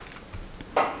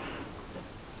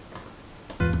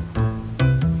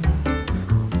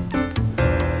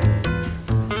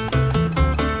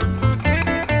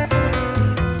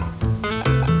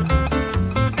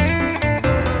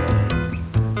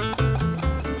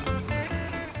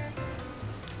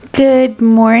Good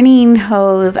morning,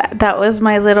 hoes. That was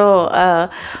my little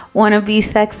wannabe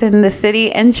Sex in the City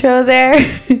intro there.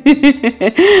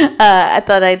 I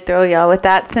thought I'd throw y'all with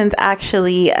that since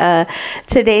actually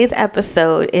today's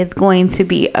episode is going to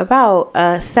be about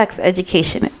sex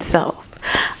education itself.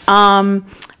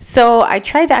 So I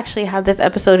tried to actually have this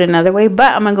episode another way,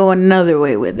 but I'm going to go another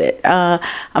way with it. I'm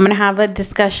going to have a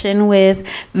discussion with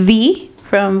V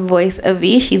from Voice of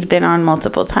V. She's been on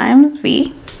multiple times.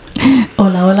 V.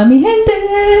 Hola, hola, mi gente.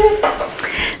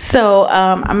 So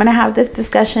I'm going to have this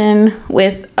discussion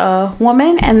with a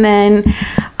woman, and then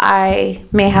I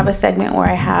may have a segment where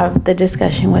I have the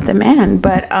discussion with a man.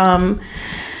 But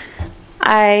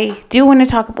I do want to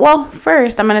talk, well,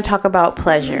 first I'm going to talk about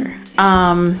pleasure.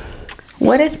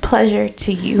 What is pleasure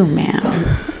to you,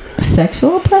 ma'am?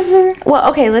 Sexual pleasure? Well,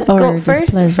 okay, let's go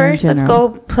first. Let's go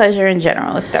pleasure in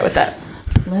general. Let's start with that.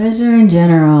 Pleasure in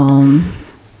general.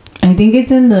 I think it's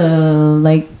in the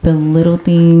little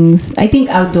things. I think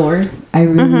outdoors, I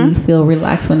really feel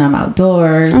relaxed when I'm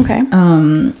outdoors. Okay.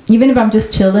 Even if I'm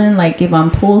just chilling, like if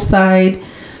I'm poolside,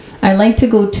 I like to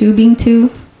go tubing too.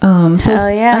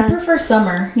 Hell yeah. I prefer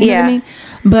summer. You know what I mean?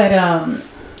 But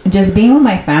just being with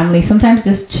my family, sometimes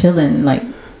just chilling, like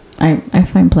I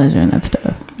find pleasure in that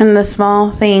stuff. And the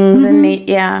small things, and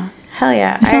yeah. Hell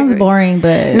yeah. It sounds boring,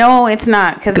 but... No, it's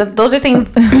not. Because those are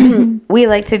things we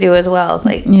like to do as well.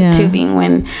 Like tubing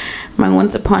when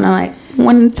once upon a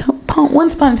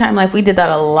time life, we did that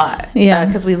a lot. Yeah.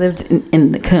 Because we lived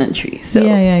in the country. So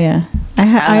Yeah.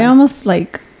 I almost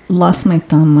lost my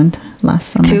thumb last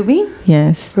summer. Tubing?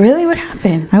 Yes. Really? What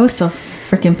happened? I was so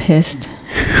freaking pissed.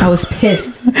 I was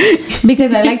pissed.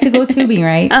 Because I like to go tubing,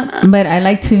 right? But I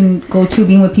like to go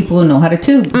tubing with people who know how to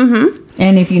tube. Mm-hmm.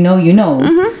 And if you know, you know.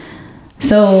 Mm-hmm.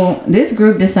 So this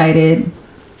group decided,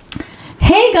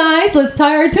 hey guys, let's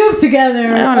tie our tubes together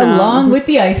along with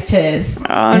the ice chest.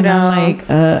 I'm like,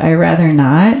 I'd rather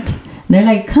not. They're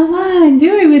like, come on,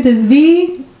 do it with us,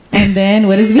 V. And then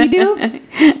what does V do?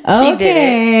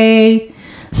 Okay.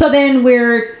 So then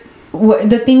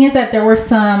the thing is that there were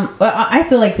some, I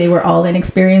feel like they were all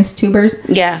inexperienced tubers.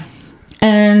 Yeah.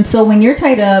 And so when you're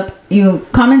tied up,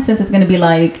 common sense is going to be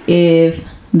like, if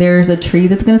there's a tree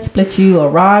that's going to split you, a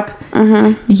rock,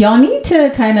 y'all need to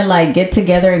kind of get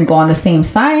together and go on the same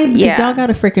side, because y'all got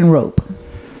a freaking rope.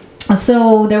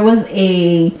 So there was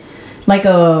a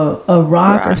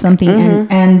rock or something,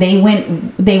 and they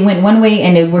went one way,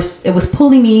 and it was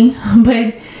pulling me,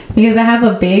 but because I have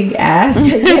a big ass,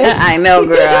 I know,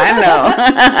 girl, I know.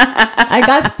 I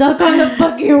got stuck on the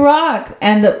fucking rock,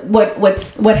 and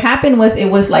what happened was it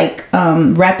was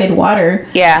rapid water.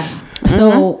 Yeah.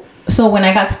 So when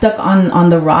I got stuck on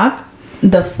the rock,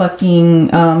 the fucking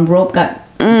rope got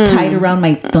tied around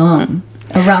my thumb.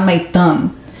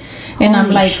 And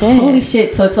I'm like, holy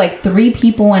shit. So it's like 3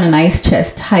 people and an ice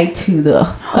chest tied to the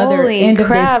other end of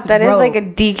this rope. That is like a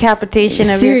decapitation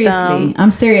of your thumb. Seriously,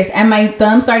 I'm serious. And my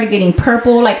thumb started getting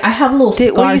purple. Like I have little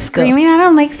scars. Were you screaming at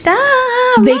them like, stop?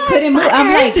 They couldn't move.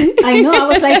 I'm like, I know. I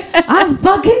was like, I'm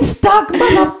fucking stuck,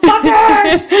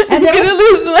 motherfuckers. And I'm gonna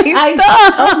lose my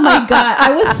thumb. Oh my God.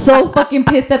 I was so fucking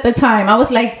pissed at the time. I was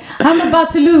like, I'm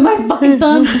about to lose my fucking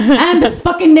thumb and this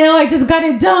fucking nail. I just got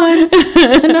it done.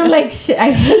 And I'm like, shit,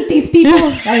 I hate these people.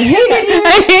 I hate it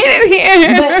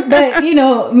here.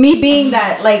 But me being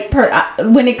that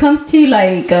when it comes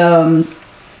to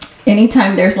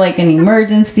anytime there's an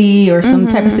emergency or some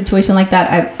type of situation like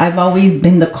that, I've always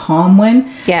been the calm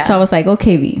one. Yeah. So I was like,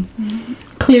 okay, V,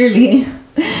 clearly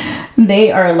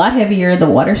they are a lot heavier. The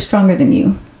water's stronger than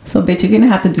you. So bitch, you're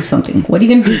gonna have to do something. What are you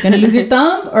gonna do? You're gonna lose your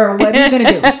thumb, or what are you gonna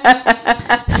do?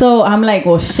 So I'm like,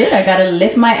 well shit, I gotta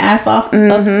lift my ass off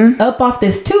up off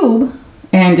this tube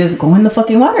and just go in the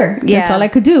fucking water. Yeah. That's all I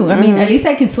could do. I mean, at least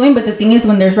I can swim, but the thing is,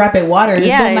 when there's rapid water, it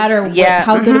doesn't matter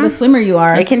how good of a swimmer you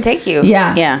are. It can take you.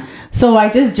 Yeah. So I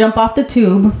just jump off the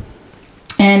tube,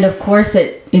 and of course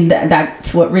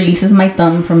that's what releases my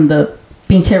thumb from the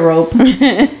pinche rope.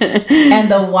 And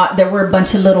there were a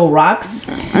bunch of little rocks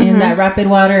in that rapid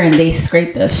water, and they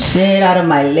scraped the shit out of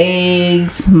my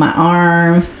legs, my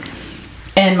arms,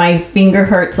 and my finger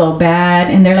hurt so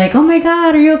bad. And they're like, oh my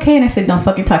God, are you okay? And I said, don't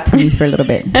fucking talk to me for a little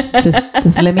bit.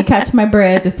 Just let me catch my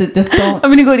breath. Just don't.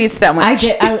 I'm gonna go eat a sandwich.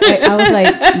 I was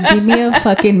like, give me a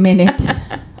fucking minute.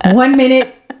 1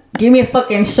 minute. Give me a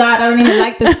fucking shot. I don't even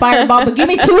like this fireball, but give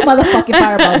me 2 motherfucking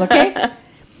fireballs, okay?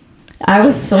 I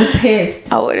was so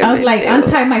pissed. I was like,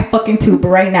 untie my fucking tube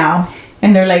right now.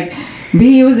 And they're like,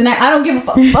 B was I don't give a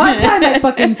fuck. Untie my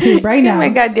fucking tube right now. My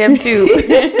goddamn tube.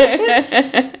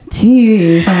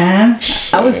 Jeez, man.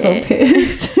 I was so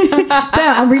pissed.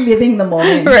 Damn, I'm reliving the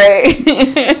moment. Right.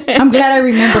 I'm glad I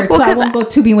remembered, so I won't go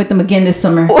tubing with them again this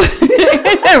summer.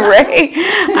 Right.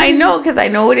 I know, because I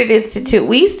know what it is to tube.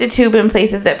 We used to tube in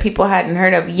places that people hadn't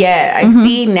heard of yet. I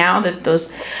see now that those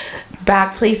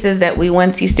back places that we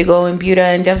once used to go in Buda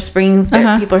and Jeff Springs,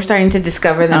 that people are starting to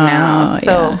discover them now.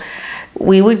 So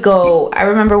we would go. I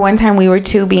remember one time we were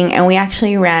tubing and we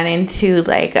actually ran into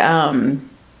like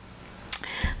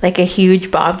a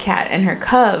huge bobcat and her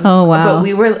cubs. Oh, wow. But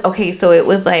we were, okay, so it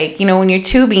was like, you know, when you're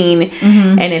tubing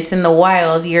and it's in the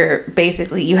wild, you're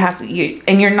basically,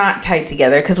 and you're not tied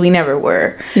together, because we never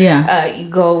were. Yeah. You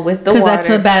go with the water. Because that's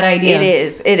a bad idea. It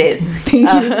is. Thank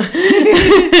you.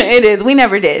 It is. We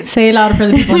never did. Say it louder for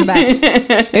the people in the back.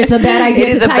 It's a bad idea. It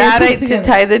is a bad idea to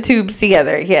tie the tubes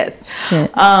together. Yes.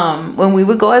 Shit. When we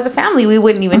would go as a family, we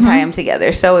wouldn't even tie them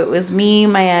together. So it was me,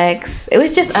 my ex. It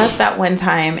was just us that one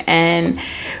time, and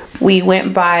we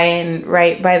went by and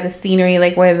right by the scenery,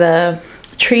 like where the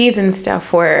trees and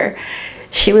stuff were.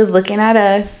 She was looking at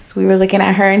us. We were looking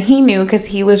at her, and he knew, because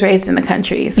he was raised in the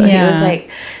country. So he was like,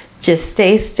 "Just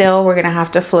stay still. We're gonna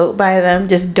have to float by them.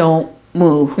 Just don't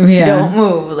move. Don't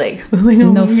move. Like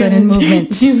no sudden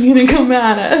movement. She's gonna come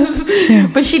at us."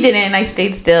 But she didn't. I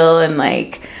stayed still, and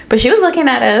like, but she was looking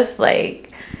at us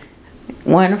like,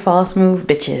 one false move,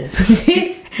 bitches.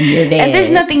 You're dead. And there's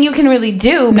nothing you can really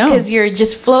do, because you're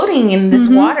just floating in this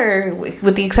water, with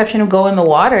the exception of go in the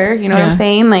water. You know what I'm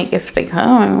saying? Like, if it's like,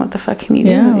 oh, what the fuck can you do?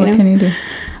 Yeah, what can you do?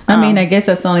 I mean, I guess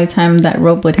that's the only time that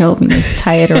rope would help me, just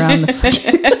tie it around the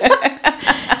fucking...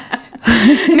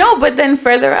 No, but then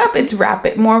further up, it's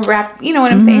rapid, you know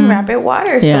what I'm saying? Rapid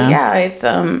water. So yeah, it's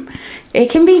it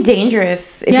can be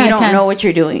dangerous if you don't know what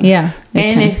you're doing. Yeah.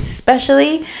 And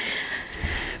especially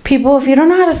people, if you don't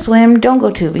know how to swim, don't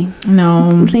go tubing.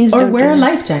 No. Please don't. Or wear a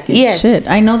life jacket. Yes. Shit.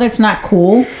 I know that's not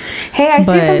cool. Hey, I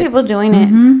see some people doing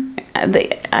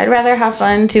it. I'd rather have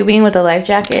fun tubing with a life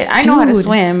jacket. I know how to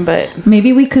swim, but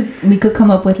maybe we could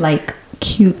come up with like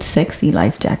cute, sexy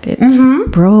life jackets.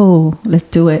 Bro, let's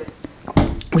do it.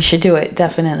 We should do it,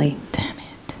 definitely. Damn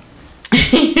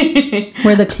it.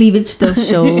 Where the cleavage still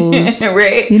shows.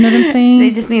 Right. You know what I'm saying?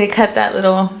 They just need to cut that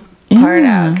little part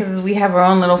out, because we have our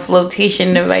own little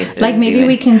flotation devices. Like maybe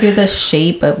we can do the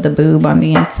shape of the boob on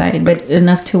the inside, but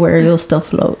enough to where it'll still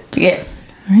float.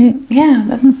 Yes. Right? Yeah,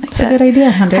 that's a good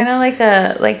idea. Kind of like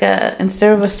a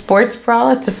instead of a sports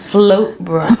bra, it's a float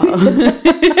bra.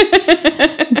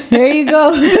 There you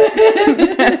go.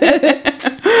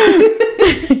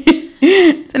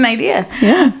 It's an idea.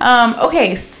 Yeah.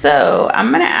 Okay, so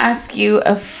I'm gonna ask you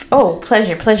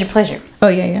pleasure. Oh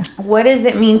yeah. What does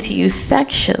it mean to you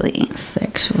sexually?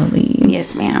 Sexually.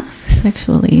 Yes, ma'am.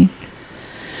 Sexually.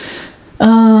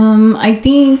 I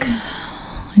think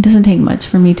it doesn't take much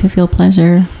for me to feel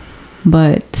pleasure,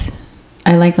 but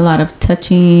I like a lot of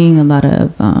touching, a lot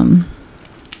of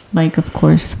like, of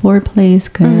course, foreplay is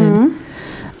good.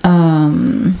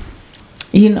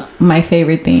 You know, my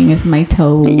favorite thing is my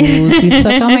toes. You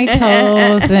suck on my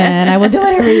toes and I will do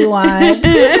whatever you want.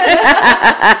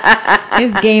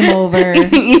 It's game over.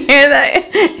 You hear that?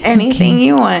 Anything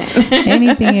you want.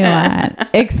 Anything you want.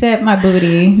 Except my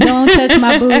booty. Don't touch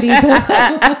my booty.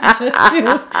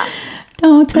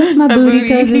 Don't touch my booty,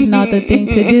 because it's not the thing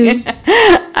to do.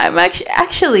 I'm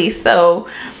actually so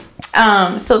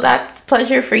that's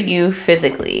pleasure for you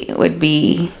physically would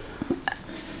be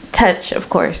touch, of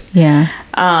course. Yeah.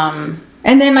 And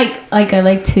then like I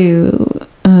like to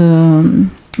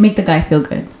make the guy feel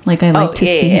good. Like I like to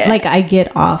see him, like I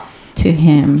get off to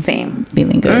him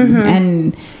feeling good,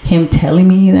 and him telling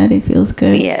me that it feels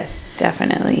good. Yes,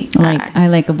 definitely. Like I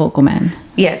like a vocal man.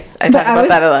 Yes, I talk about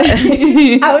that a lot.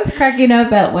 I was cracking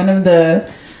up at one of the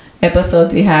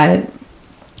episodes we had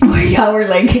where y'all were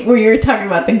like, where you were talking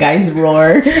about the guy's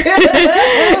roar.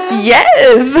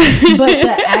 Yes. But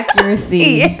the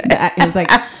accuracy, it was like,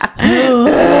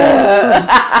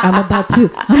 I'm about to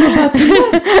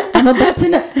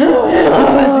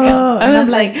and I'm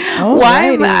like,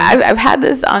 why I've had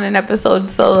this on an episode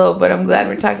solo, but I'm glad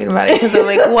we're talking about it, because I'm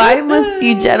like, why must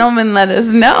you gentlemen let us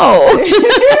know?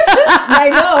 I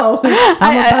know.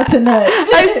 I'm about to nut.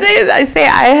 I say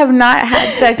I have not had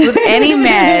sex with any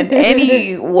man,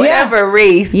 any whatever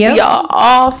race. Y'all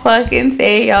all fucking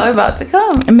say y'all about to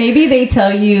come. Maybe they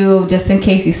tell you just in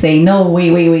case you say no,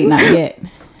 wait, not yet.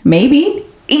 Maybe.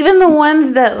 even the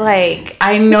ones that like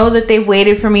I know that they've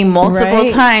waited for me multiple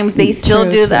times, they still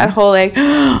do that whole like,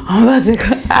 I'm about to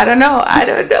go. I don't know.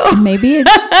 Maybe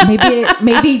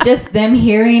just them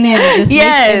hearing it.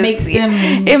 It makes them.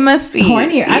 It must be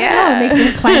hornier. I don't know. It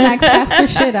makes them climax faster.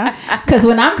 Shit. Because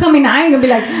when I'm coming, I ain't gonna be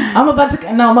like, I'm about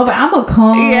to. No, I'm gonna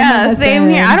come. Yeah, same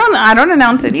here. I don't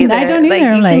announce it either. I don't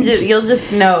either. Like, you'll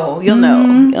just know. You'll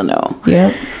know. You'll know.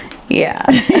 Yep. Yeah.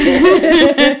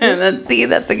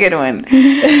 That's a good one.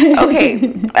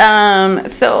 Okay.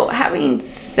 So having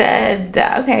said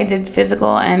that, okay, I did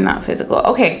physical and not physical.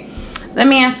 Okay. Let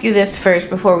me ask you this first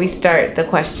before we start the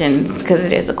questions,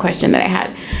 because it is a question that I had.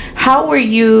 How were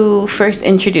you first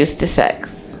introduced to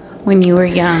sex? When you were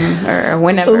young or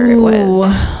whenever it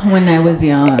was? When I was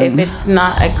young. If it's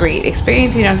not a great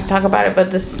experience, we don't have to talk about it.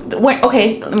 But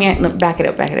okay, let me back it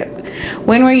up.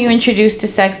 When were you introduced to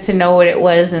sex to know what it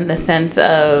was in the sense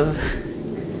of,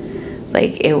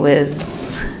 like, it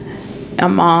was a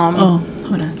mom? Oh,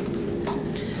 hold on.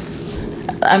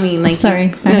 I mean, like...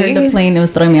 Sorry, I heard the plane. It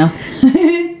was throwing me off.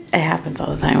 It happens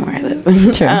all the time where I live.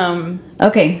 True.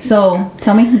 Okay, so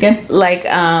tell me again. Like,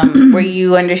 where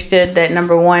you understood that,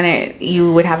 number one,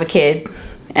 you would have a kid,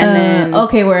 and then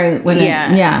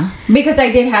because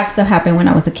I did have stuff happen when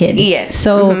I was a kid. Yes.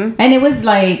 So and it was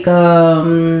like I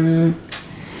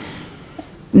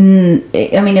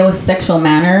mean, it was sexual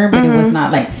manner, but it was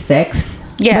not like sex.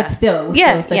 Yeah. But still, it was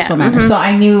still sexual manner. So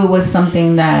I knew it was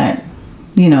something that.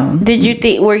 You know. Did you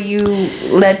think? Were you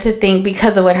led to think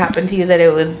because of what happened to you that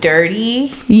it was dirty?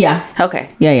 Yeah. Okay.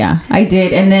 Yeah, I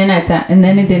did, and then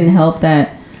it didn't help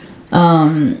that,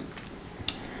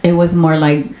 it was more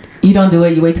like you don't do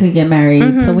it. You wait till you get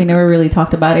married. So we never really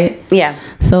talked about it. Yeah.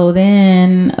 So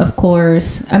then, of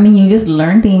course, I mean, you just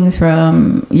learn things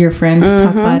from your friends.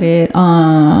 Talk about it.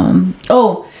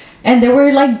 Oh, and there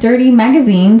were like dirty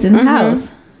magazines in the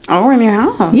house. Oh, in your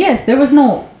house? Yes, there was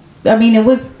no. I mean, it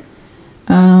was.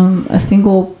 A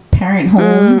single parent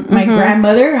home. My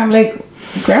grandmother, I'm like,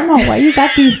 Grandma, why you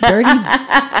got these dirty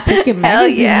freaking magazines? Hell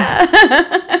yeah.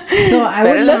 So I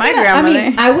would look at them. I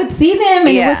mean, I would see them and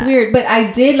it was weird, but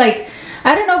I did like,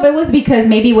 I don't know if it was because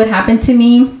maybe what happened to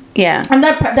me. Yeah. And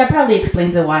that probably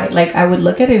explains it why. Like I would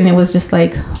look at it and it was just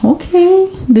like, okay,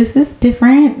 this is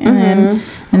different. And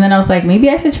then I was like, maybe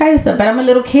I should try this stuff. But I'm a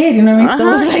little kid, you know what I mean? So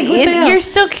I was like, you're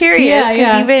still curious.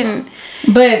 Yeah.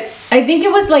 But I think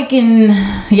it was like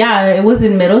it was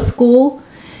in middle school,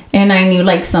 and I knew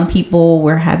like some people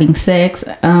were having sex.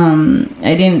 I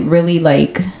didn't really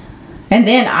like, and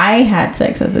then I had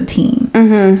sex as a teen.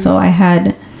 So I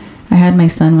had my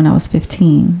son when I was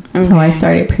 15. Okay. So I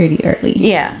started pretty early.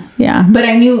 Yeah. But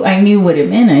I knew what it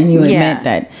meant. I knew it meant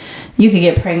that you could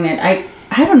get pregnant. I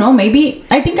don't know. Maybe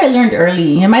I think I learned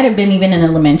early. It might have been even in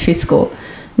elementary school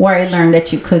where I learned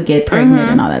that you could get pregnant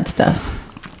and all that stuff.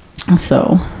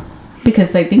 So.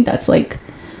 Because I think that's like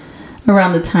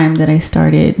around the time that I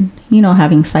started,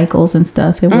 having cycles and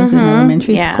stuff. It was in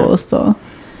elementary school, so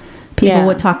people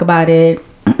would talk about it.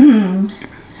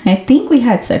 I think we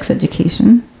had sex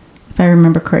education, if I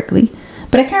remember correctly.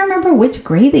 But I can't remember which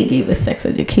grade they gave us sex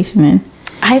education in.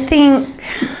 I think...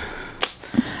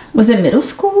 Was it middle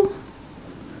school?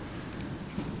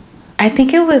 I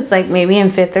think it was like maybe in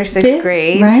 5th or 6th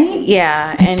grade. Right?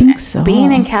 Yeah. I think so.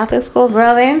 Being in Catholic school,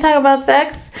 girl, they didn't talk about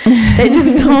sex. They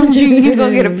just told you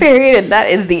go get a period, and that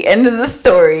is the end of the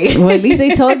story. Well, at least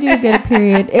they told you to get a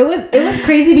period. It was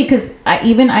crazy because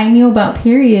I knew about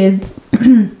periods.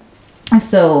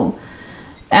 So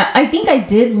I think I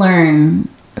did learn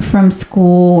from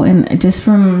school and just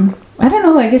from, I don't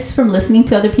know, I guess from listening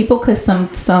to other people, because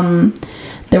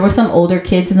there were some older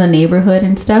kids in the neighborhood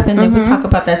and stuff, and they would talk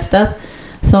about that stuff.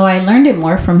 So I learned it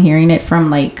more from hearing it from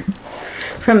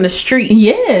from the streets.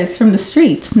 Yes, from the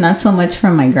streets, not so much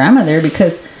from my grandmother,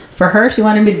 because for her, she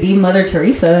wanted me to be Mother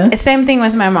Teresa. Same thing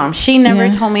with my mom. She never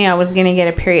told me I was gonna get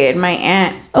a period. My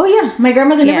aunt. Oh yeah, my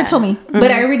grandmother never told me,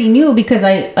 but I already knew because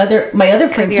my other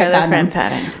friends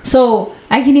had it. So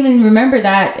I can even remember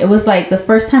that it was like the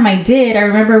first time I did. I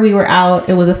remember we were out.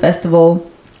 It was a festival.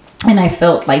 And I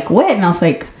felt like wet, and I was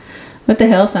like, what the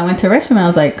hell? So I went to the restroom, and I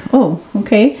was like, oh,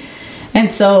 okay.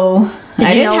 And so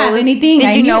I didn't have anything.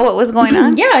 Did you know what was going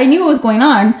on? Yeah, I knew what was going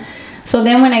on. So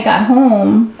then when I got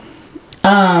home,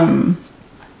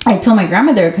 I told my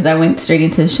grandmother, because I went straight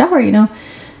into the shower, and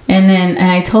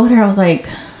I told her, I was like,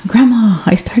 Grandma,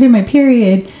 I started my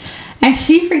period. And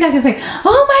she freaked out. She's like,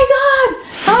 oh my God,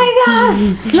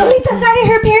 Lolita started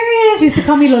her period. She used to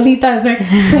call me Lolita. Like,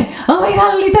 oh my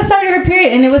God, Lolita started her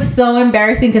period. And it was so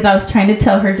embarrassing because I was trying to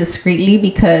tell her discreetly,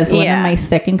 because one of my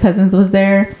second cousins was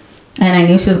there. And I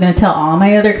knew she was going to tell all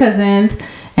my other cousins.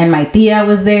 And my tia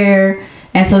was there.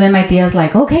 And so then my tia was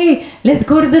like, okay, let's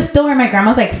go to the store. My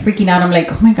grandma's like freaking out. I'm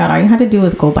like, oh my God, all you had to do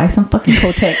is go buy some fucking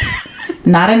Kotex.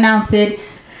 Not announce it.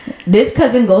 This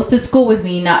cousin goes to school with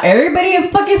me. Now everybody in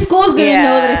fucking school is going to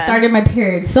know that I started my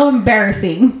period. So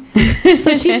embarrassing.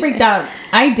 So she freaked out.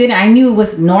 I didn't. I knew it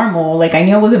was normal. Like, I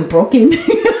knew I wasn't broken.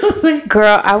 I was like,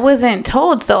 girl, I wasn't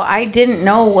told, so I didn't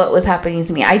know what was happening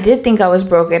to me. I did think I was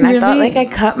broken. Really? I thought like I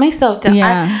cut myself down.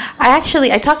 Yeah.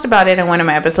 I talked about it in one of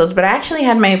my episodes, but I actually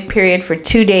had my period for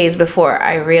 2 days before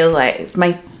I realized.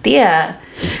 My tia,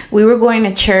 we were going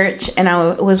to church and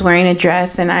I was wearing a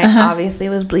dress and I obviously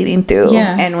was bleeding through.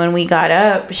 Yeah. And when we got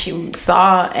up, she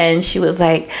saw and she was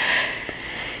like,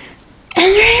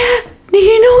 Andrea, do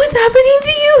you know what's happening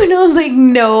to you? And I was like,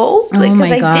 no, like,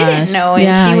 because I didn't know.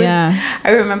 And she was, I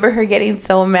remember her getting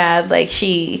so mad. Like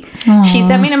she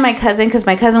sent me to my cousin because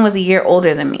my cousin was a year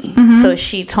older than me. So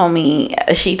she told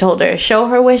her, show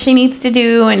her what she needs to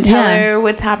do and tell her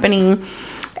what's happening.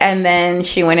 And then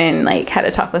she went in, like, had a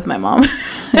talk with my mom. She's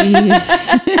like,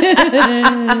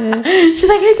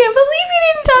 I can't believe you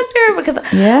didn't talk to her because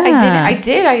I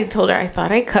did. I told her I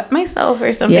thought I cut myself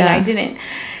or something. I didn't.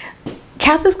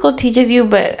 Catholic school teaches you,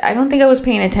 but I don't think I was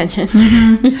paying attention.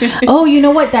 Oh, you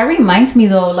know what? That reminds me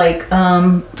though, like,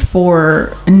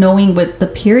 for knowing what the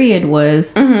period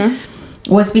was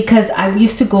because I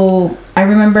used to go. I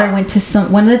remember I went to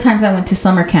one of the times I went to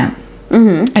summer camp.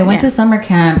 I went to summer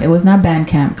camp. It was not band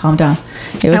camp. Calm down.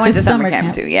 It was I went just to summer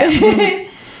camp too. Yeah.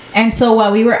 And so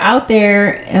while we were out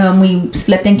there, we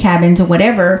slept in cabins or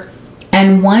whatever.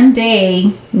 And one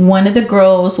day, one of the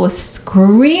girls was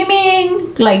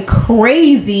screaming like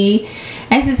crazy.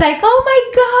 And she's like, oh my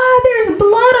God, there's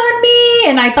blood on me.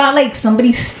 And I thought like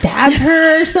somebody stabbed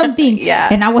her or something.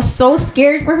 And I was so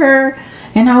scared for her.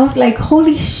 And I was like,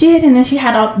 holy shit. And then she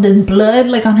had all the blood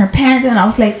like on her pants. And I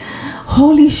was like,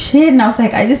 holy shit. And I was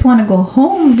like, I just want to go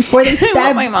home before they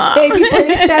stab my mom. Before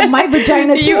they stab my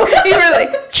vagina too. You were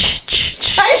like,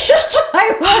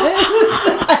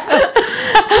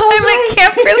 I'm like,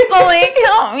 Camp Crystal Lake,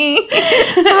 help me.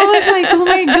 I was like, oh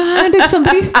my God, did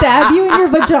somebody stab you in your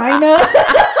vagina?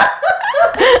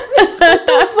 What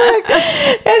the fuck?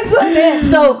 And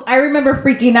so I remember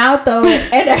freaking out though.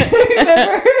 And I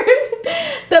remember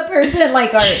the person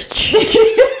like I'm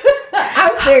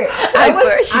serious. I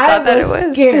swear she thought that it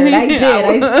was scared. I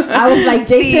did. I was like,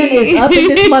 Jason is up in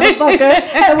this motherfucker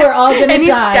and we're all gonna die. And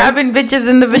he's stabbing bitches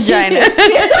in the vagina.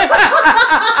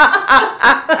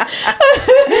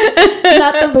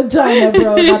 Not the vagina,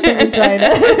 bro. Not the vagina.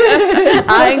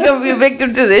 I ain't gonna be a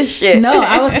victim to this shit. No,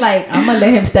 I was like, I'm gonna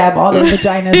let him stab all the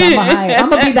vaginas. I'm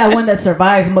gonna be that one that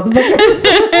survives, motherfuckers.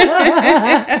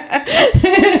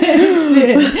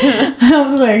 Shit. I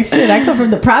was like, shit, I come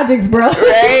from the projects, bro.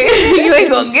 Right? You ain't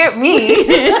gonna get me.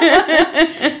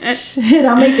 Shit,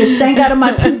 I'll make a shank out of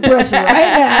my toothbrush right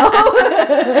now.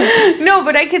 No,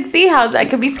 but I could see how that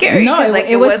could be scary. No,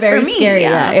 it was very scary.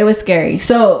 Yeah, it was scary.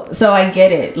 So I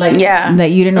get it. Like,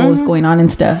 that you didn't know what was going on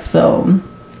and stuff. So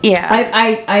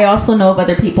I also know of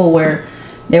other people where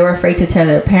they were afraid to tell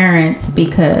their parents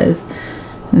because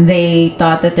they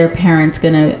thought that their parents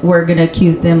were gonna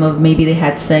accuse them of maybe they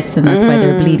had sex and that's why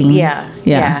they're bleeding. Yeah.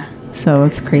 So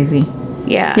it's crazy.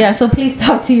 Yeah, so please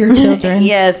talk to your children.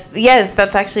 Yes,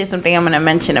 that's actually something I'm going to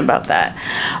mention about that.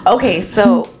 Okay,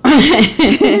 so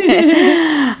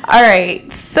all right,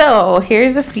 so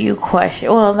here's a few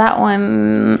questions. Well, that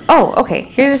one, okay,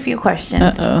 here's a few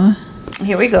questions.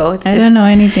 Here we go. I don't know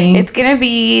anything.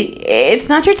 It's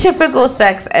not your typical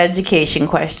sex education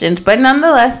questions, but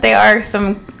nonetheless, they are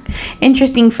some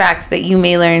interesting facts that you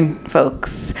may learn,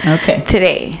 folks. Okay.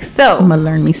 Today. So I'm gonna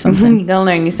learn me something. You're gonna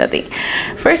learn you something.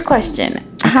 First question.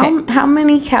 Okay. How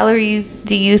many calories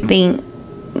do you think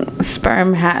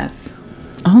sperm has?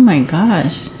 Oh my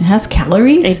gosh. It has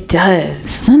calories? It does.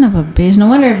 Son of a bitch. No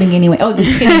wonder I've been gaining weight. Oh,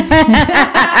 just kidding.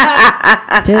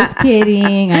 Just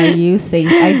kidding. I do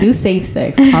safe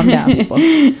sex. Calm down, people.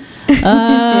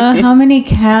 How many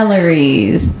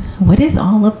calories? What is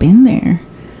all up in there?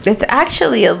 It's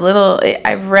actually a little.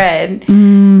 I've read.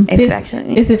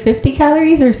 Is it 50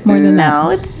 calories or it's more than that? No,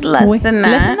 it's less than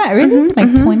that. Less than that, really?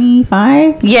 Like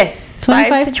 25? Yes,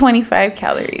 5 to 25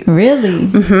 calories. Really?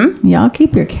 Y'all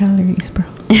keep your calories, bro.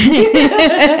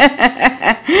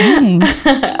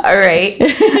 All right.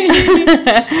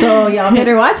 So y'all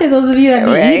better watch it. Those of you that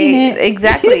be eating it.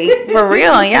 Exactly. For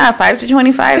real. Yeah. 5 to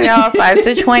 25, y'all. 5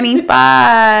 to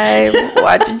 25.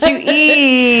 Watch what you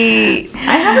eat.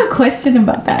 I have a question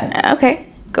about that. Okay.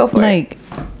 Go for it. Like,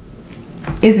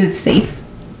 is it safe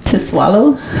to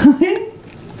swallow?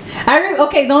 I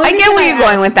get where you're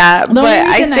going with that, but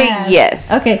I say yes.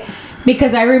 Okay.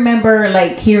 Because I remember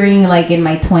like hearing like in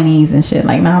my 20s and shit.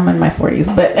 Like now I'm in my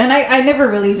 40s, but and I never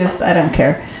really just I don't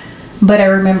care. But I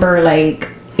remember like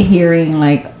hearing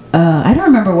like I don't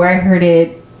remember where I heard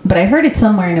it, but I heard it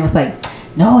somewhere and it was like,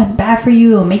 no, it's bad for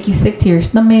you. It'll make you sick to your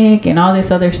stomach and all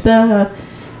this other stuff.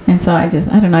 And so I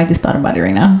don't know. I just thought about it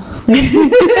right now.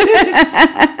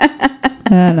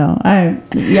 I don't know.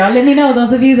 Y'all let me know.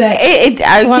 Those of you that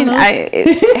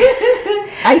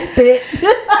I spit.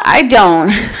 I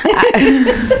don't.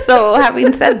 So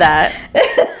having said that,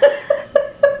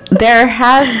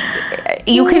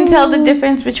 you can tell the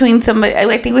difference between somebody.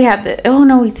 I think we had oh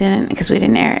no, we didn't because we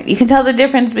didn't air it. You can tell the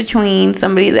difference between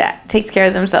somebody that takes care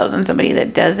of themselves and somebody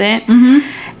that doesn't.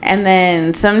 And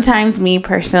then sometimes me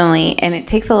personally, and it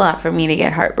takes a lot for me to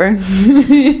get heartburn.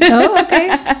 Oh, okay.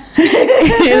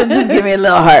 It'll just give me a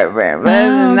little heartburn. But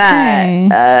other than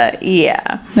that,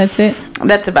 yeah. That's it.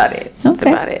 That's about it. That's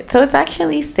Okay. about it. So it's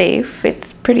actually safe.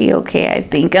 It's pretty okay, I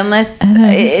think. Unless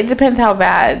it depends how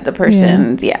bad the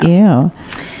person's, Yeah.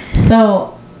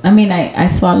 So, I mean, I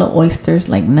swallow oysters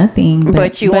like nothing.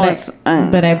 But you won't.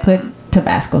 But I put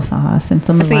Tabasco sauce and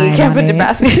some of So you can't put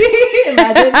Tabasco.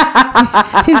 Imagine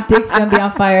his dick's gonna be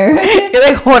on fire. You're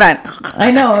like, hold on.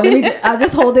 I know. I'll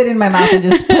just hold it in my mouth and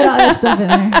just put all this stuff in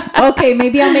there. Okay,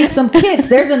 maybe I'll make some kits.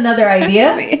 There's another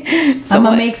idea. I'm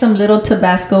gonna make some little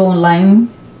Tabasco lime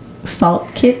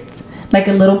salt kits, like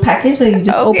a little package that you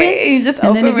just open. You just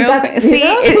open real quick. See,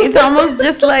 it's almost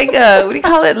just like what do you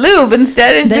call it? Lube.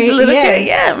 Instead, it's just a little kit.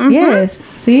 Yeah. Mm-hmm. Yes.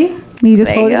 See, you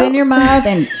just hold it in your mouth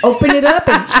and open it up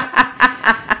and.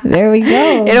 There we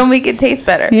go. It'll make it taste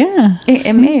better. Yeah.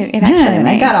 It may. It actually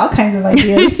may. I got all kinds of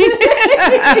ideas.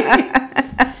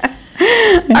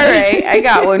 All right. I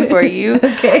got one for you.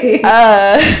 Okay.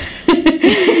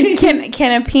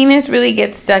 Can a penis really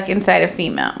get stuck inside a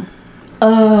female?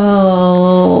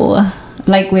 Oh.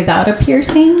 Like without a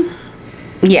piercing?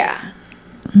 Yeah.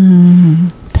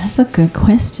 That's a good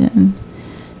question.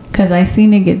 Because I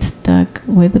seen it get stuck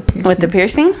with a piercing. With the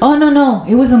piercing? Oh, no.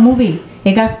 It was a movie.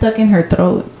 It got stuck in her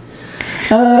throat.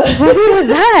 What was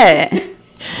that?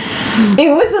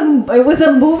 It was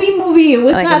a movie. It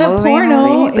was like not a porno.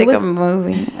 Movie? Like a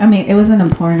movie. I mean, it wasn't a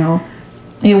porno.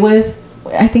 It was.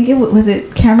 I think it was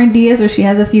it Cameron Diaz, where she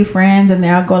has a few friends and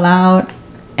they all go out,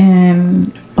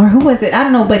 or who was it? I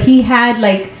don't know. But he had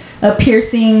like a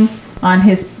piercing on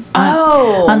his.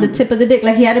 On the tip of the dick,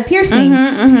 like he had a piercing,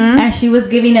 and she was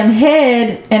giving him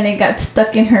head, and it got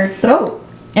stuck in her throat.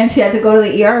 And she had to go to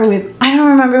the ER with... I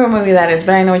don't remember what movie that is,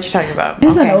 but I know what you're talking about.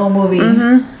 It's an old movie.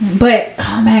 But,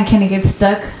 oh man, can it get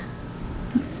stuck?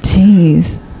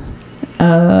 Jeez.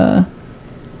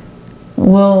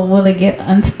 Will it get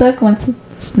unstuck once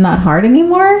it's not hard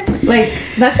anymore? Like,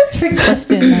 that's a trick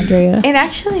question, Andrea. It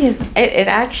actually is. It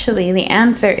actually, the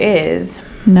answer is...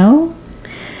 No?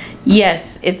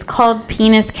 Yes, it's called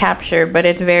penis capture, but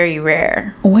it's very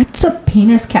rare. What's a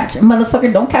penis capture?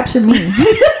 Motherfucker, don't capture me.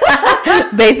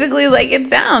 Basically, like it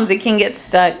sounds, it can get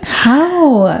stuck.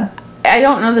 How? I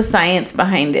don't know the science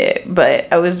behind it, but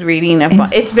I was reading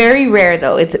it's very rare,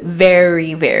 though. It's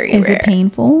very, very rare. Is it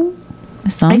painful?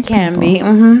 It can be.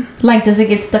 Like, does it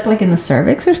get stuck like in the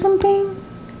cervix or something?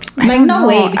 Like, no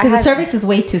way, because the cervix is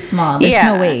way too small. There's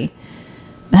no way.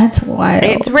 That's wild.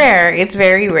 It's rare. It's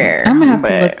very rare. I'm gonna have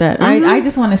to look that. I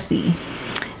just want to see.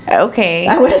 Okay.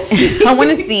 I want to see. I want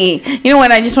to see. You know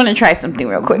what? I just want to try something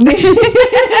real quick.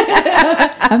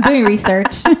 I'm doing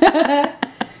research.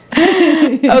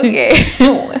 Okay.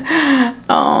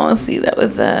 Oh, see, that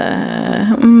was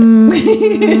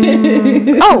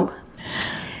oh.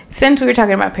 Since we were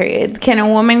talking about periods, can a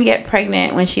woman get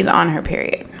pregnant when she's on her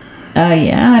period?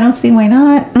 Yeah, I don't see why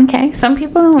not. Okay, some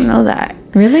people don't know that.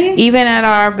 Really? Even at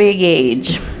our big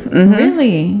age.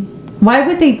 Really? Why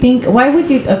would they think? Why would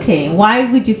you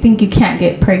think you can't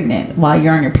get pregnant while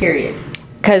you're on your period?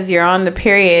 Because you're on the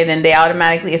period, and they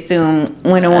automatically assume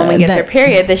when a woman gets her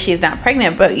period that she's not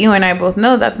pregnant. But you and I both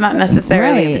know that's not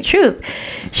necessarily the truth.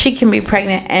 She can be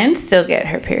pregnant and still get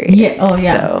her period. Yeah. Oh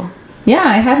yeah. So. Yeah,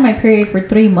 I had my period for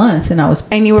 3 months, and I was.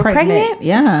 And you were pregnant?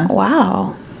 Yeah.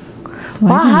 Wow.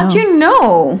 Wow, how'd you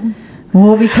know?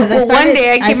 Well, because one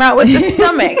day I came out with the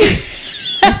stomach.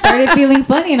 I started feeling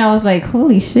funny, and I was like,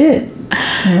 "Holy shit!"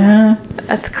 Yeah,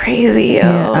 that's crazy. Yo.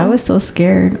 Yeah, I was so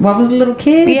scared. Well, I was a little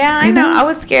kid. Yeah, I know. I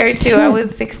was scared too. I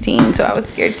was 16, so I was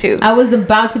scared too. I was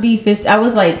about to be 50. I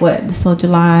was like, what? So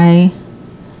July.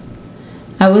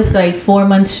 I was like 4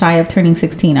 months shy of turning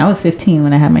 16. I was 15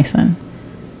 when I had my son.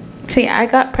 See, I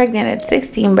got pregnant at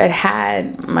 16, but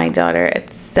had my daughter at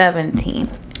 17.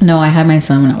 No, I had my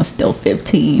son when I was still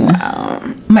 15.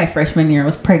 Wow. My freshman year I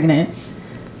was pregnant.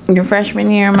 Your freshman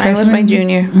year? Mine was my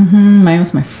junior. Mine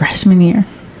was my freshman year.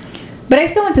 But I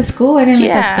still went to school. I didn't let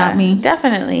that stop me.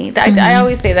 Definitely. I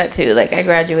always say that too. Like, I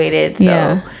graduated. So.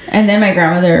 Yeah. And then my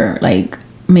grandmother, like,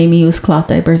 made me use cloth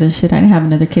diapers and shit. I didn't have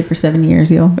another kid for 7 years,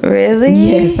 yo. Really?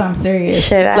 Yes, I'm serious.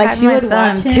 Shit, I had my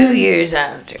son 2 years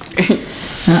after.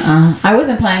 I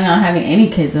wasn't planning on having any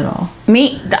kids at all.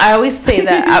 I always say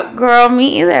that. Girl,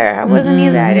 me either. I wasn't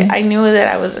either. I knew that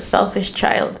I was a selfish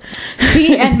child.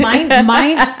 See, and mine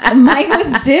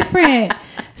was different.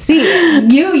 See,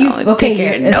 you okay? Take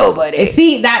care of nobody.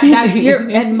 See, that's your.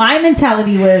 And my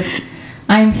mentality was,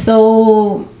 I'm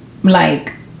so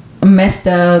like messed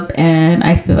up, and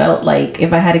I felt like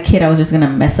if I had a kid, I was just gonna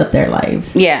mess up their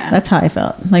lives. Yeah, that's how I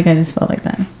felt. Like, I just felt like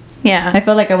that. Yeah, I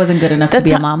felt like I wasn't good enough to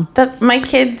be a mom. My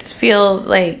kids feel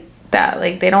like that.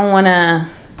 Like, they don't want to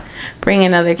bring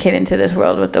another kid into this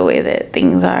world with the way that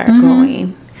things are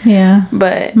going. Yeah,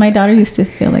 but my daughter used to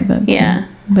feel like that. Yeah,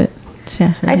 too, but.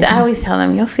 I always tell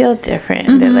them, you'll feel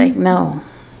different. They're like, no,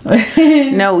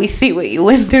 we see what you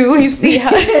went through. We see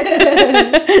how.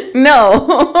 No.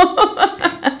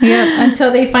 Yeah,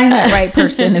 until they find that right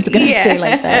person, it's gonna stay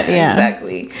like that. Yeah,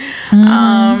 exactly.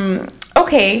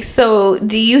 Okay, so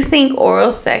do you think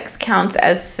oral sex counts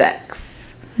as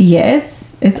sex? Yes,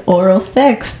 it's oral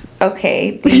sex.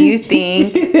 Okay, do you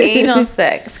think anal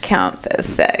sex counts as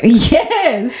sex?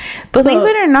 Yes. Believe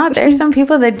it or not, there's some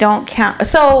people that don't count.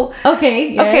 So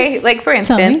okay, like for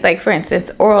instance,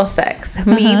 oral sex.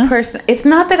 Me personally, it's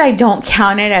not that I don't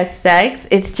count it as sex.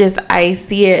 It's just I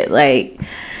see it like.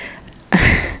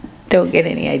 Don't get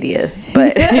any ideas,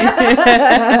 but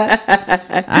I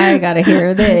gotta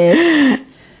hear this.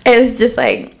 It's just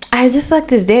like, I just sucked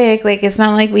his dick. Like, it's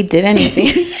not like we did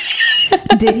anything.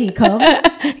 Did he come?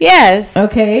 Yes.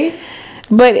 Okay.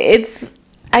 But it's,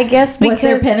 I guess because... Was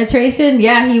there penetration?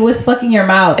 Yeah, he was fucking your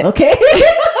mouth. Okay.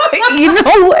 You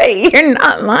know what? You're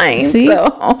not lying. See? So.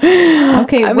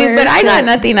 Okay. I mean, but I got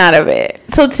nothing out of it.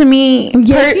 So to me...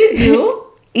 Yes, you do.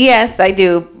 Yes, I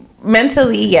do.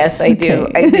 Mentally, yes, I do.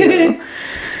 I do.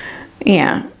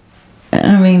 Yeah.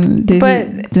 I mean,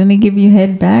 didn't he give you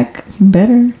head back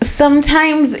better?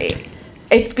 Sometimes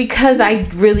it's because I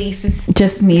really just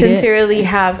sincerely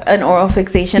have an oral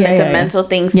fixation. That's a mental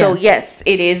thing. So yes,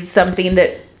 it is something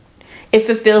that it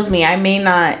fulfills me. I may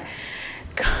not.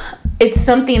 It's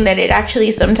something that it actually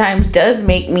sometimes does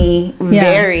make me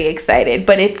very excited,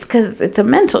 but it's because it's a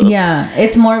mental. Yeah,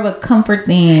 it's more of a comfort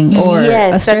thing or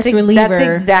a stress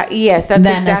reliever. That's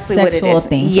exactly what it is.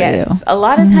 Thing yes, for you. A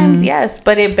lot of times, yes,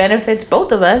 but it benefits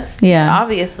both of us. Yeah,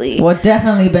 obviously. Well, it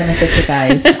definitely benefits the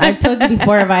guys. I've told you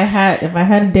before, if I had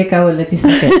a dick, I would let you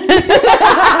suck it.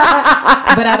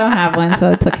 But I don't have one,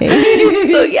 so it's okay.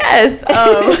 So yes,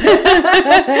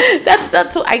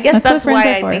 that's I guess that's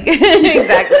why I think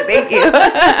exactly. Thank you.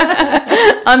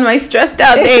 On my stressed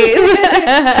out days.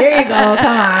 Here you go.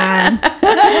 Come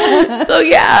on. So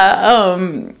yeah,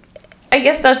 I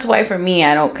guess that's why for me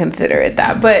I don't consider it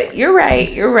that. But you're right.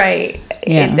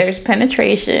 Yeah. There's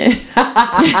penetration.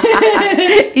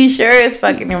 He sure is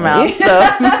fucking your mouth. So.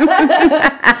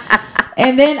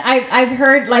 And then I've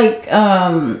heard like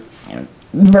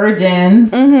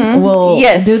virgins will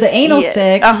do the anal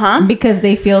sex because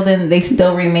they feel then they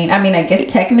still remain. I mean, I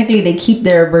guess technically they keep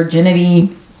their vagina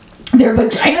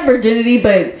virginity,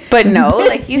 but no,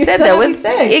 like you said, that was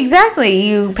sex. Exactly.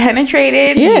 You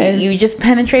penetrated. Yes. You just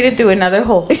penetrated through another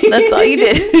hole. That's all you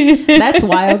did. That's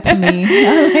wild to me.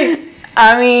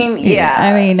 I mean, yeah.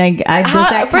 I mean,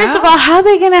 first of all, how are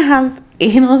they gonna have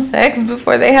anal sex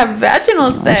before they have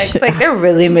vaginal sex? Like, they're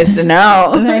really missing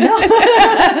out. I know.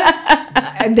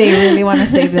 They really want to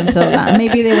save themselves out.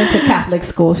 Maybe they went to Catholic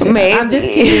school. Shit. Maybe. I'm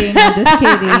just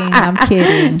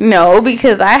kidding. No,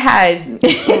 because I had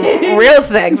real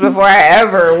sex before I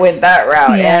ever went that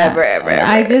route. Yeah. Ever.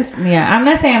 I'm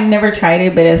not saying I've never tried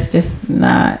it, but it's just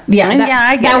not.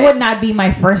 That would not be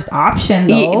my first option,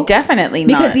 though. Definitely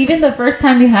not. Because even the first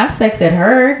time you have sex, it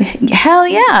hurts. Hell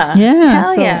yeah. Yeah.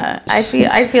 Hell yeah.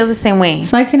 I feel the same way.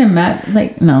 So I can imagine,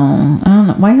 like, no, I don't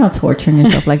know. Why y'all torturing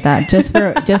yourself like that? Just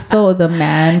so the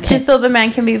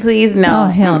man can be pleased? No. Oh,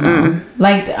 hell no.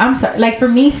 Like, I'm sorry. Like, for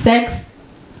me, sex,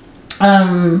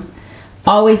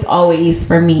 always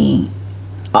for me,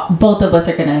 both of us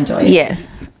are gonna enjoy it.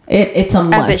 Yes. It's a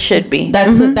must. As it should be.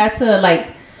 That's a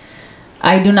like,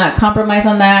 I do not compromise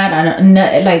on that.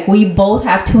 Like, we both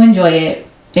have to enjoy it.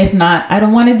 If not, I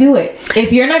don't want to do it.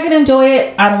 If you're not going to enjoy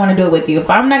it, I don't want to do it with you. If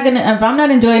I'm not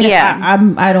enjoying it,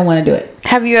 I don't want to do it.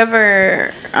 Have you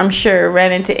ever, I'm sure,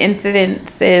 ran into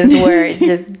incidences where it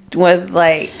just was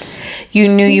like you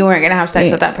knew you weren't gonna have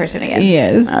sex with that person again.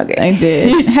 Yes, Okay. I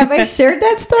did. Have I shared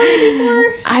that story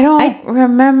before? I don't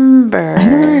remember. I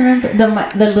don't remember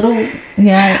the little.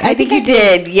 Yeah, I think you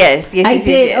did. Yes. I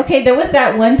did. Yes. Okay, there was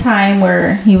that one time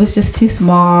where he was just too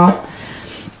small.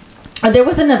 There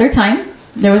was another time.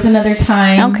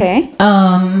 Okay.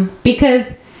 Because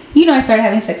I started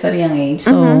having sex at a young age,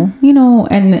 so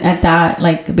and at that,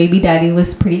 like, baby daddy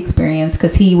was pretty experienced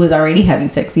because he was already having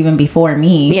sex even before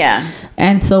me. Yeah.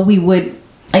 And so we would,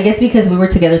 I guess, because we were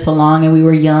together so long and we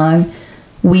were young,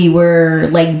 we were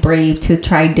like brave to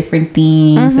try different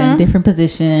things and different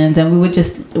positions, and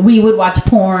we would watch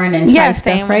porn and try stuff,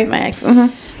 same right? with my ex.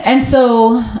 And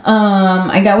so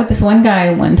I got with this one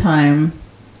guy one time,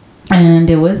 and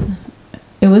it was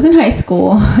in high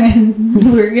school, and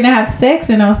we were gonna have sex,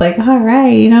 and I was like, all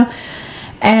right,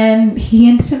 and he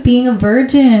ended up being a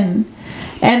virgin,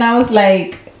 and I was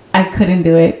like, I couldn't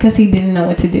do it because he didn't know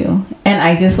what to do, and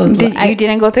I just was. You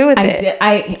didn't go through with it.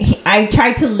 I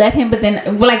tried to let him, but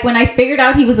then, like, when I figured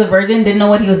out he was a virgin, didn't know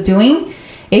what he was doing,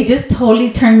 it just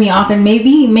totally turned me off, and maybe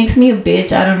he makes me a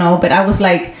bitch. I don't know, but I was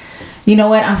like, you know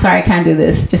what? I'm sorry, I can't do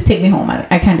this. Just take me home.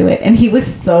 I can't do it. And he was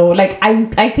so, like,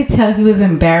 I could tell he was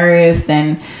embarrassed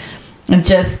and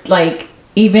just, like,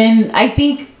 even, I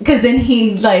think, because then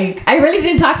he, like, I really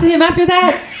didn't talk to him after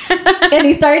that. And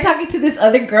he started talking to this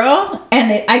other girl.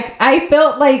 And I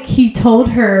felt like he told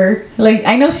her, like,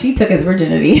 I know she took his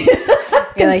virginity.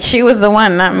 Yeah, like, she was the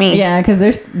one, not me. Yeah, because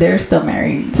they're still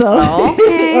married. So,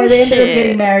 okay, or they ended up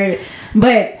getting married.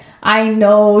 But I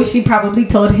know she probably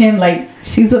told him, like,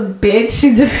 she's a bitch.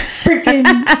 She just freaking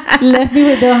left me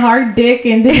with a hard dick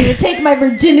and didn't even take my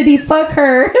virginity. Fuck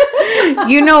her.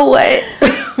 You know what?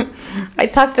 I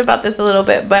talked about this a little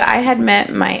bit, but I had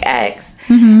met my ex,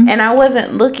 and I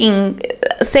wasn't looking.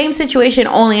 Same situation,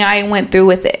 only I went through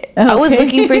with it. Okay. I was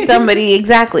looking for somebody,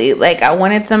 exactly. Like, I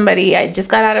wanted somebody. I just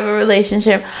got out of a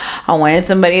relationship. I wanted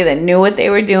somebody that knew what they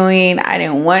were doing. I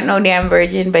didn't want no damn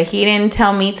virgin, but he didn't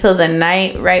tell me till the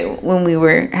night, right when we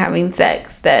were having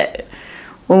sex, that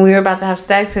when we were about to have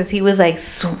sex, because he was like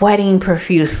sweating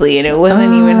profusely and it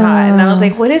wasn't even hot, and I was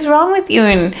like, what is wrong with you?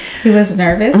 And he was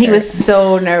nervous. He was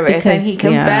so nervous, because, and he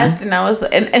confessed, and I was,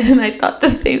 and then I thought the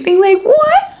same thing, like,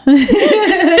 what? Like,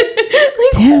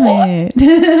 damn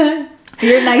it.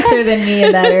 You're nicer than me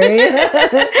in that area.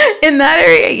 In that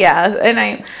area, yeah. And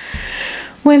I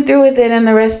went through with it, and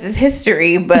the rest is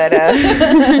history. But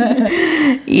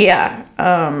yeah,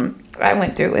 I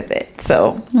went through with it.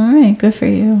 So all right, good for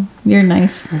you. You're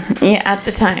nice. Yeah, at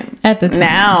the time.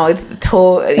 Now it's the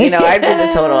total. I'd be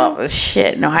the total opposite.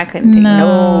 Shit, no, I couldn't take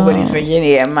nobody's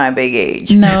virginity at my big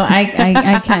age. No, I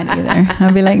can't either.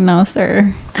 I'd be like, no,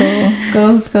 sir,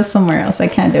 go somewhere else. I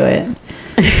can't do it.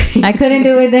 I couldn't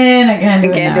do it then. I can't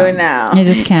do it now. I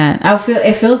just can't.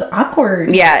 It feels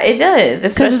awkward. Yeah, it does,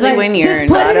 especially like, when you're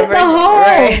not a virgin.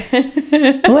 Right.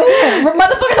 Wait,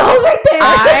 motherfucker, the hole's right there.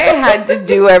 I had to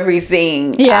do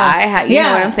everything. Yeah, you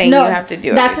know what I'm saying. No, you have to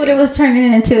do. That's everything. what it was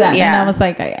turning into. That, yeah. And I was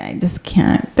like, I just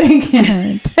can't. I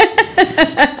can't.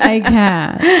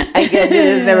 I can't do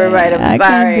this, everybody. I'm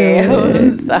sorry.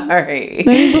 I'm sorry.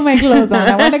 Let me put my clothes on.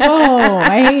 I want to go home.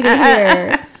 I hate it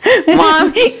here.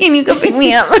 Mom, can you come pick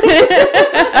me up?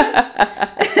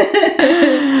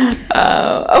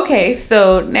 Okay,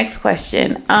 so next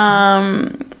question.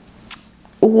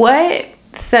 What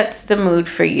sets the mood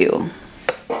for you?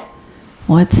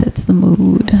 What sets the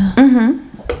mood?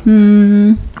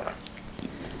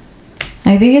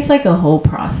 I think it's like a whole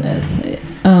process.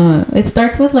 It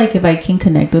starts with, like, if I can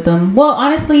connect with them. Well,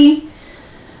 honestly,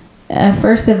 at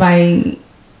first, if I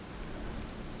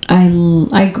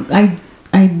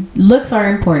looks are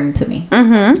important to me.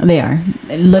 They are.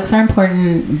 Looks are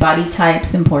important. Body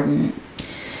type's important.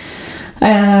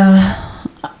 I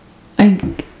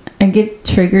get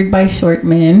triggered by short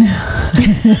men.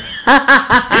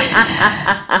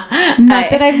 Not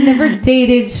that I've never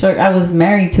dated short. I was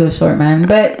married to a short man,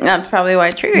 but that's probably why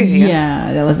it triggers you.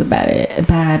 Yeah, that was a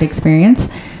bad experience,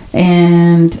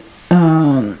 and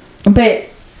but.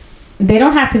 They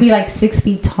don't have to be like 6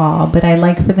 feet tall, but I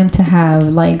like for them to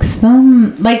have like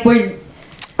some, like, where,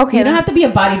 okay, you don't have to be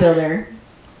a bodybuilder,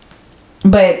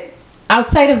 but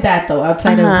outside of that though,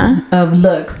 of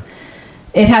looks,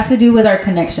 it has to do with our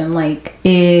connection. Like,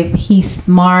 if he's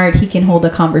smart, he can hold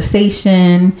a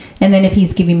conversation, and then if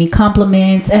he's giving me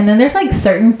compliments, and then there's like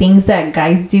certain things that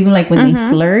guys do, like when they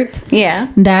flirt. Yeah.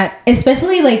 That,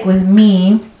 especially like with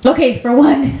me. Okay, for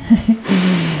one.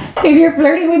 If you're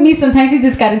flirting with me, sometimes you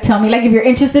just gotta tell me. Like, if you're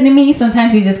interested in me,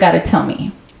 sometimes you just gotta tell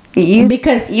me.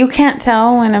 Because you can't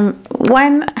tell how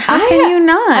can you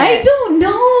not? I don't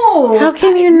know. How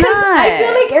can you not? I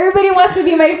feel like everybody wants to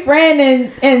be my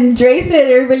friend, and Dre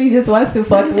said everybody just wants to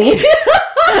fuck me.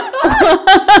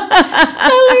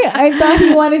 I thought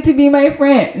he wanted to be my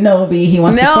friend. No, B, he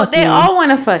wants to fuck No, they all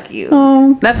want to fuck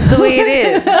you. That's the way it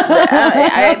is.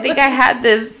 I think I had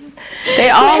this. They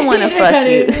all want to fuck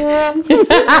you.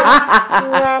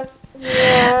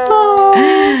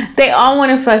 They all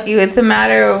want to fuck you. It's a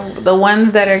matter of the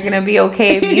ones that are going to be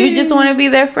okay if you just want to be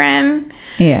their friend.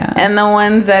 Yeah. And the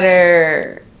ones that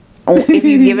are, if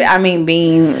you give it, I mean,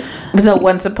 being the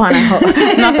once upon a hoe,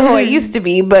 not the hoe I used to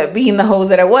be, but being the hoe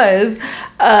that I was,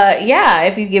 yeah,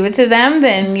 if you give it to them,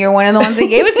 then you're one of the ones that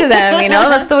gave it to them, you know?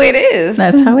 That's the way it is.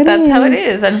 That's how it is. That's how it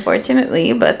is,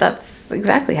 unfortunately, but that's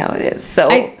exactly how it is. So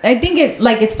I think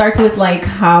it starts with like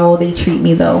how they treat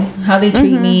me, though. How they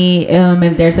treat me,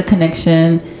 if there's a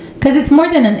connection. Because it's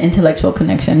more than an intellectual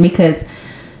connection, because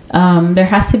there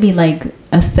has to be like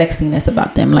a sexiness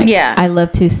about them. Like, yeah, I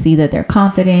love to see that they're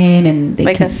confident and they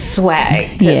like a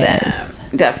swag to them.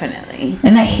 Definitely.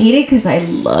 And I hate it because I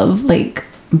love like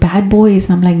bad boys.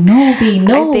 I'm like, no, B,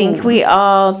 no. I think we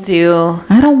all do.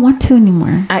 I don't want to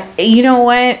anymore. You know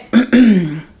what?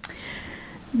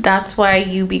 That's why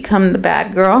you become the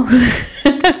bad girl.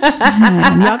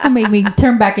 Y'all can make me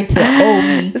turn back into the old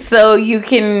me. So you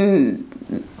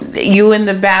and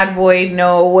the bad boy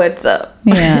know what's up.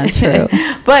 Yeah, true.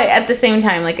 But at the same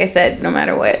time, like I said, no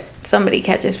matter what, somebody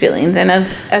catches feelings, and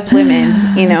as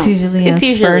women, you know, it's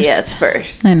usually us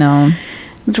first. I know.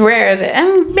 It's rare that,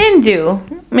 and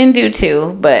men do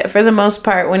too, but for the most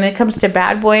part, when it comes to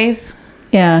bad boys,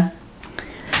 yeah,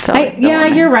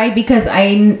 you're right, because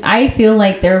I feel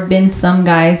like there have been some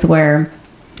guys where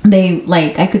they,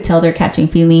 like, I could tell they're catching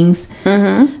feelings,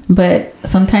 but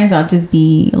sometimes I'll just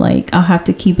be like, I'll have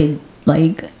to keep it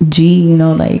like G, you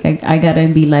know, like I gotta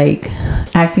be like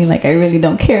acting like I really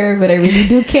don't care, but I really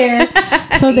do care.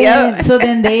 So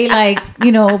then they like,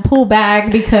 you know, pull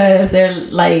back because they're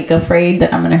like afraid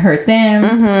that I'm gonna hurt them,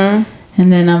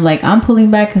 and then I'm like, I'm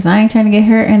pulling back because I ain't trying to get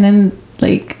hurt, and then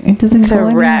like it doesn't. It's a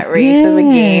rat race of a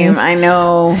game. I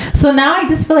know. So now I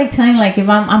just feel like telling, like, if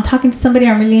I'm talking to somebody,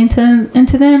 I'm really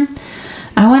into them,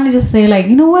 I want to just say, like,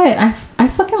 you know what, I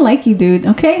fucking like you, dude.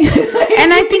 Okay.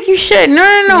 And I think you should. No.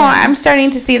 Yeah. I'm starting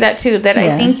to see that too. That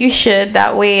I think you should.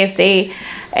 That way, if they.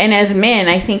 And as men,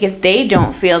 I think if they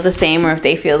don't feel the same, or if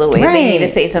they feel the way, they need to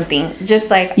say something. Just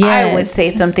like I would say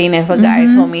something if a guy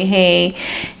told me, hey,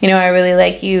 you know, I really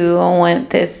like you. I want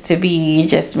this to be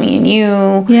just me and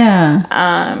you.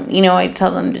 Yeah. You know, I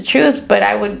tell them the truth, but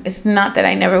it's not that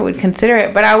I never would consider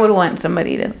it, but I would want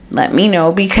somebody to let me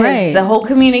know, because the whole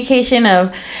communication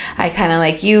of, I kind of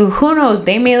like you, who knows?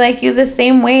 They may like you the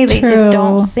same way. They just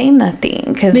don't say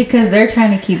nothing. Because they're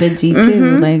trying to keep it G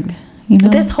too. Like, you know?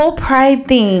 This whole pride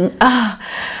thing, I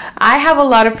have a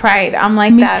lot of pride. I'm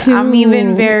like that. Too. I'm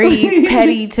even very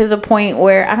petty to the point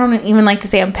where I don't even like to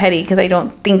say I'm petty, because I don't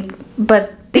think,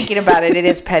 but thinking about it, it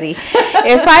is petty.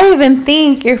 If I even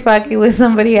think you're fucking with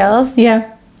somebody else,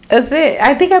 that's it.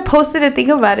 I think I posted a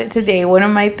thing about it today. One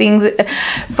of my things,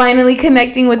 finally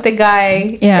connecting with the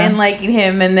guy and liking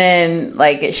him, and then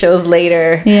like it shows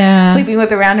later sleeping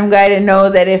with a random guy, to know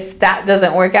that if that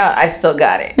doesn't work out, I still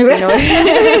got it. You know what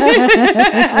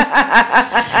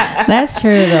That's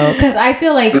true though, because I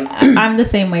feel like I'm the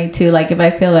same way too. Like if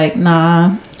I feel like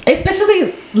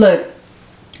especially look,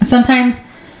 sometimes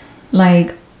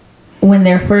like when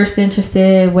they're first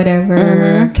interested,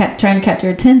 whatever, trying to catch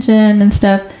your attention and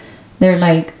stuff, they're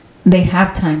like, they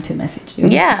have time to message you.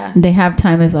 Yeah. They have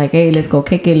time. It's like, hey, let's go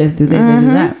kick it. Let's do this, let's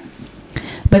do that.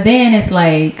 But then it's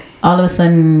like, all of a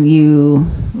sudden you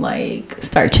like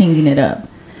start changing it up.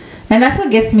 And that's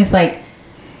what gets me. It's like,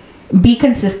 be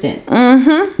consistent.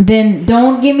 Then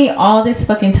don't give me all this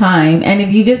fucking time. And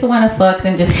if you just want to fuck,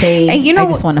 then just say, and you know, I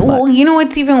just want to fuck. Well, you know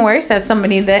what's even worse, as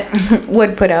somebody that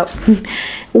would put up,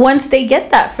 once they get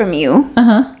that from you,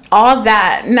 all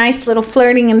that nice little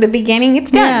flirting in the beginning, it's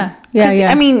done. Yeah.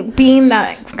 I mean,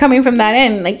 coming from that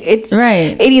end, like it's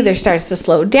it either starts to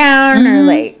slow down or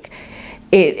like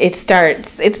it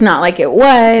starts, it's not like it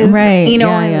was, you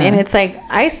know, and it's like,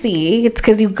 I see, it's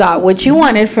because you got what you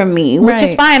wanted from me, which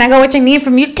is fine. I got what I need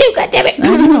from you too, goddammit.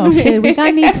 I know, shit, we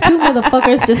got needs too,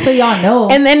 motherfuckers, just so y'all know.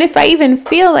 And then if I even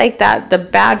feel like that, the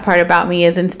bad part about me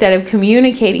is, instead of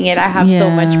communicating it, I have so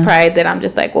much pride that I'm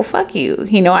just like, well, fuck you,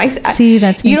 you know. I see,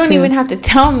 that's you don't even have to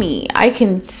tell me. I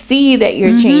can see that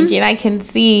you're changing. I can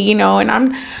see, you know, and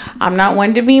I'm not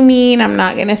one to be mean. I'm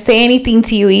not gonna say anything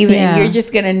to you even. You're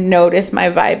just gonna notice my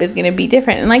vibe is gonna be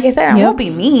different. And like I said, I won't be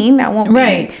mean. I won't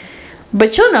be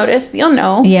But you'll notice, you'll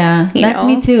know. Yeah, that's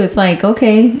me too. It's like,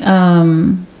 okay,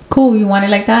 cool, you want it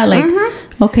like that? Like,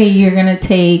 okay, you're gonna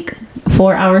take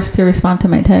 4 hours to respond to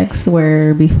my text,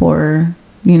 where before,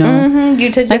 you know,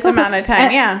 you took this amount of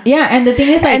time. Yeah, and the thing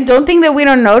is, like, and don't think that we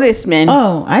don't notice, man.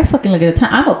 Oh, I fucking look at the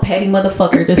time. I'm a petty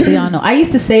motherfucker, just so y'all know. I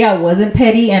used to say I wasn't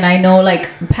petty, and I know, like,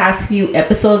 past few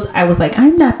episodes, I was like,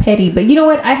 I'm not petty. But you know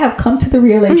what? I have come to the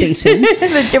realization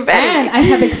that you're petty. And I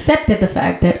have accepted the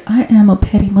fact that I am a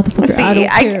petty motherfucker. See, I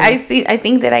don't care. I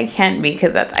think that I can be,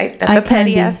 because that's a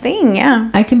petty ass thing. Yeah,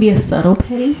 I can be a subtle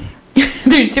petty.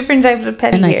 There's different types of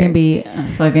petty, and here. I can be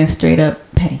fucking straight up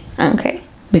petty. Okay.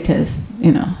 Because,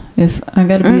 you know, if I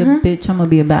gotta be a bitch, I'm gonna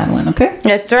be a bad one, okay?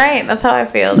 That's right. That's how I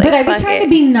feel. Like, but I be trying to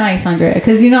be nice, Andrea,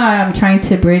 because, you know, I'm trying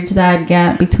to bridge that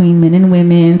gap between men and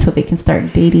women so they can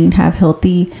start dating, have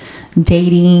healthy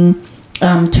dating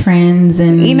trends,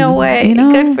 and you know what,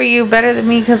 good for you, better than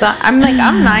me, because I'm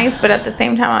nice, but at the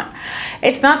same time,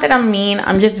 it's not that I'm mean.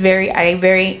 I'm just I am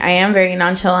very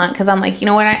nonchalant, because I'm like, you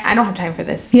know what, I don't have time for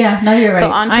this. Yeah, no, you're right. So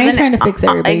I ain't trying to fix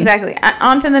everybody. Exactly.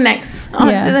 On to the next. To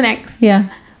the next. Yeah.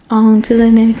 On to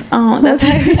the next. That's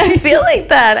I feel like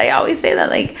that. I always say that.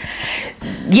 Like,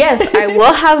 yes, I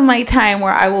will have my time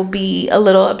where I will be a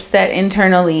little upset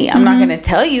internally. I'm not gonna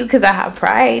tell you, because I have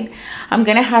pride. I'm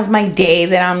gonna have my day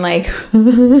that I'm like, fuck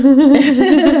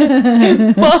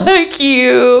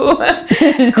you,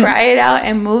 cry it out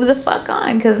and move the fuck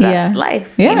on, because that's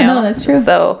life. Yeah, no, that's true.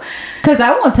 So, because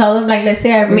I won't tell them, like, let's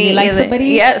say I really like somebody.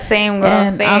 Yeah, same girl.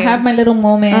 And same. I'll have my little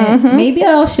moment. Maybe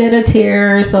I'll shed a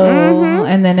tear or so,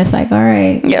 and then it's like, all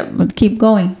right, keep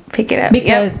going, pick it up.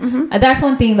 Because that's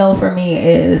one thing though for me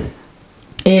is,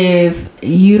 if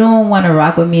you don't want to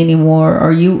rock with me anymore,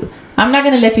 or I'm not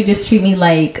gonna let you just treat me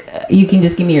like you can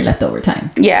just give me your leftover time.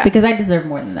 Yeah, because I deserve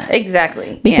more than that.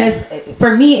 Exactly. Because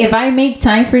for me, if I make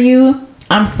time for you,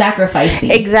 I'm sacrificing.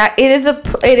 Exactly. It is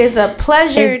a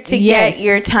pleasure to get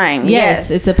your time. Yes,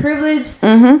 it's a privilege.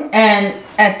 And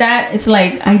at that, it's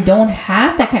like, I don't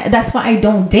have that kind of, that's why I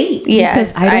don't date.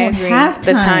 Yes, because I don't have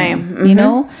the time. You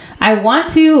know, I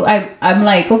want to. I'm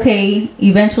like, okay,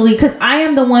 eventually, because I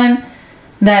am the one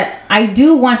that I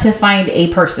do want to find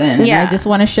a person. Yeah, I just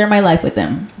want to share my life with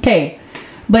them. Okay,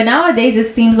 but nowadays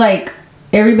it seems like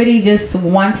everybody just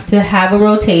wants to have a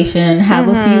rotation, have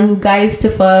a few guys to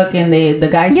fuck, and the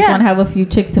guys just want to have a few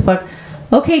chicks to fuck.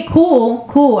 Okay,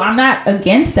 cool. I'm not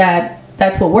against that.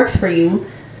 That's what works for you.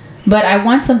 But I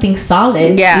want something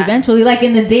solid. Yeah. Eventually, like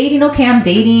in the dating, okay, I'm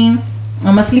dating.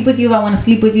 I'm gonna sleep with you if I want to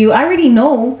sleep with you. I already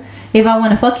know if I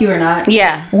want to fuck you or not.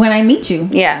 Yeah. When I meet you.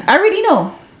 Yeah. I already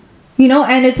know. You know,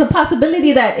 and it's a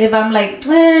possibility that if I'm like,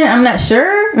 I'm not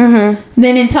sure,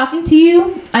 then in talking to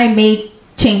you, I may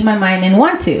change my mind and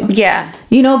want to. Yeah.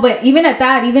 You know, but even at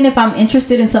that, even if I'm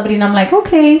interested in somebody and I'm like,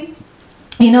 okay,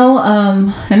 you know,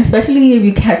 and especially if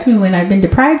you catch me when I've been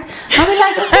deprived, I'll be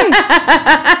like, okay.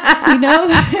 You know?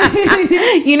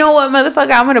 You know what,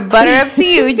 motherfucker? I'm gonna butter up to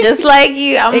you just like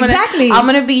you. I'm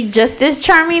gonna be just as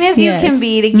charming as you can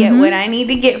be to get what I need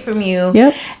to get from you.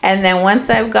 Yep. And then once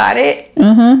I've got it,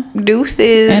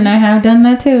 deuces. And I have done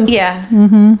that too. Yeah.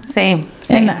 Same.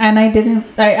 And I didn't.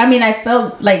 I mean, I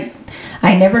felt like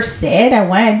I never said I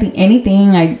wanted anything.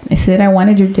 I said I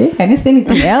wanted your dick. I didn't say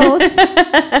anything else.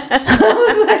 I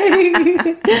was like,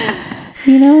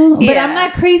 you know, but I'm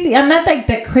not crazy. I'm not like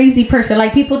that crazy person.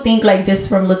 Like people think, like, just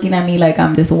from looking at me, like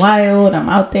I'm just wild. I'm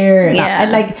out there. And I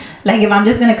like if I'm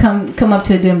just gonna come up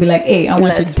to a dude and be like, hey, I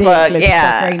want your dick. Let's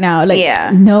fuck right now.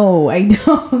 Like, no, I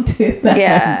don't do that.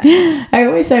 Yeah. I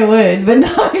wish I would, but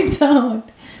no, I don't.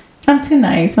 I'm too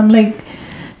nice. I'm like,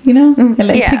 you know, I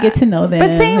like to get to know them.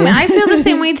 But same, I feel the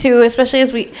same way too,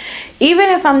 especially even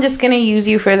if I'm just going to use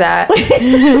you for that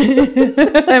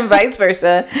and vice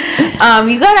versa,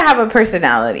 you got to have a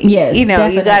personality. Yes, you know,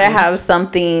 definitely. You got to have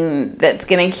something that's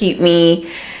going to keep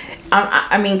me,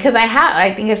 I mean, because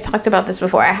I think I've talked about this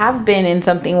before. I have been in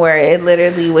something where it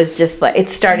literally was just like, it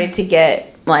started to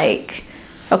get like,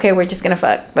 okay, we're just gonna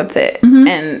fuck. That's it.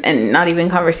 And not even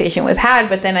conversation was had.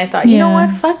 But then I thought, you know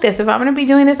what? Fuck this. If I'm gonna be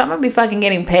doing this, I'm gonna be fucking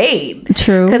getting paid.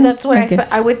 True. Because that's what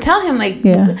I would tell him. Like,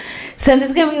 since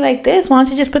it's gonna be like this, why don't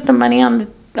you just put the money on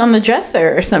the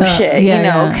dresser or some shit? You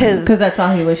know, because that's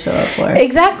all he would show up for.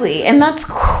 Exactly, and that's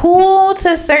cool to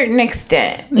a certain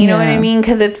extent. You know what I mean?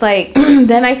 Because it's like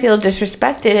then I feel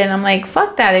disrespected, and I'm like,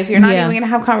 fuck that. If you're not even gonna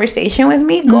have conversation with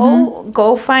me,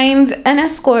 go find an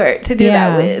escort to do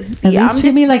that with. At least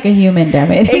treat me like a human,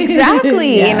 damn it.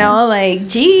 Exactly. You know, like,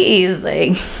 geez,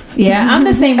 like. Yeah, I'm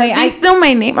the same way. I know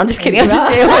my name. I'm just kidding. It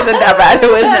wasn't that bad.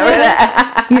 It was never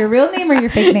that. Your real name or your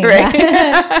fake name?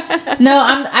 Right. No,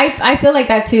 I feel like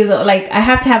that too though. Like I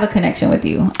have to have a connection with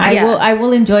you. I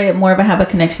will enjoy it more if I have a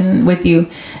connection with you.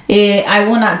 I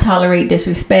will not tolerate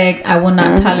disrespect. I will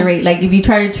not tolerate, like, if you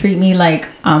try to treat me like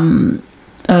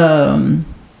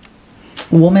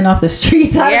woman off the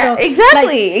streets. I don't know.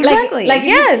 Exactly. Like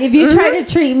yes. if you try to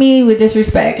treat me with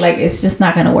disrespect, like, it's just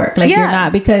not gonna work. Like, you're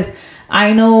not, because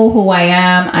I know who I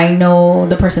am. I know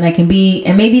the person I can be,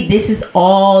 and maybe this is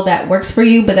all that works for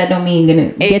you, but that don't mean you're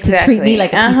gonna get to treat me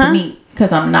like a piece of meat,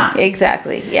 because I'm not.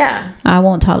 Exactly. Yeah. I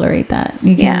won't tolerate that.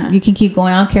 You can keep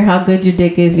going. I don't care how good your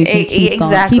dick is. You can keep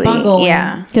going. Keep on going.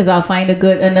 Yeah. Because I'll find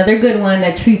another good one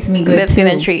that treats me good. That's too.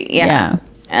 Gonna treat. Yeah.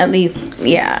 At least.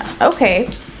 Yeah. Okay.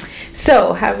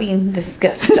 So, having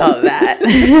discussed all that,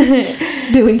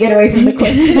 do we get away from the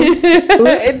questions?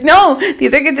 No,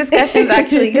 these are good discussions,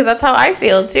 actually, because that's how I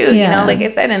feel too. You know, like I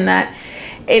said, in that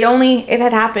it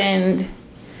had happened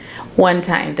one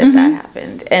time that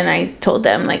happened, and I told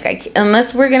them, like,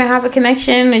 unless we're gonna have a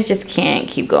connection, I just can't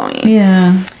keep going.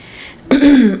 Yeah.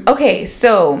 Okay,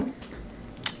 so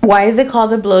why is it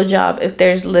called a blowjob if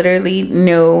there's literally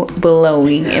no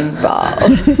blowing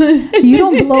involved? You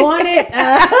don't blow on it?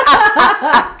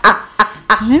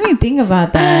 Let me think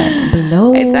about that.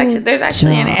 There's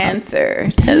actually an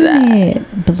answer to that.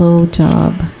 Blow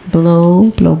job.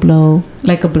 Blow.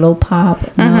 Like a blow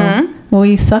pop. No. Well,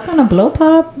 you suck on a blow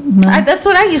pop? No. That's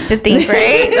what I used to think,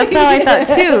 right? That's how I thought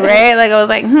too, right? Like, I was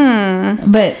like,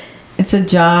 But it's a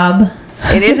job.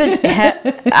 It is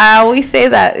I always say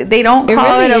that they don't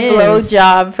call it a blow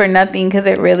job for nothing, because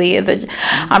it really is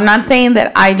I'm not saying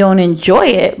that I don't enjoy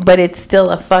it, but it's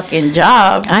still a fucking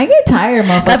job. I get tired,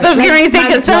 motherfucker. That's what I was going to say,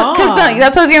 because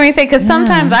that's what I was going to say, because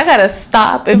sometimes I gotta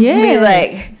stop and be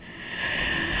like,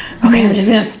 okay, I'm just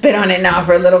gonna spit on it now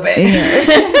for a little bit.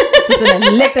 Just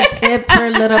gonna lick the tip for a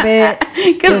little bit,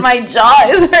 because my jaw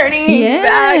is hurting.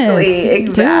 Yes,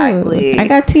 exactly. Dude, I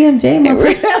got TMJ,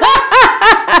 motherfucker.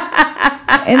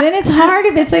 And then it's hard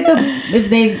if it's like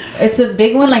it's a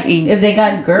big one, like if they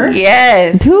got girth.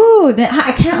 Yes, dude,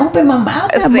 I can't open my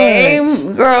mouth that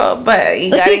much. Girl, but you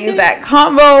gotta use that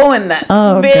combo and that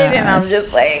spit, and I'm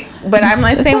just like, but I'm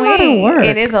like same way.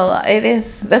 It is a lot. It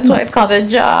is. That's why it's called a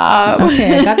job.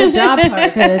 Okay, I got the job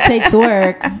part, because it takes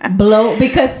work. Blow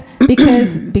because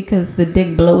the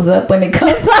dick blows up when it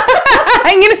comes out.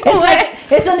 You know what?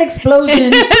 It's an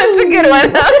explosion. That's a good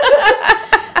one.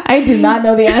 I do not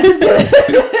know the answer to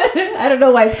it. I don't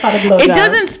know why it's called a blowjob. It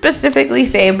doesn't specifically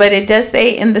say, but it does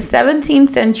say in the 17th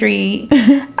century,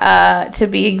 to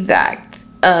be exact,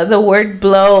 the word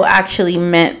blow actually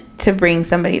meant to bring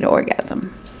somebody to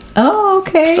orgasm. Oh,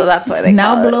 okay. So that's why they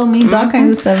call blow means all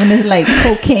kinds of stuff, and it's like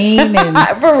cocaine and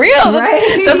for real.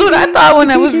 Right? That's what I thought when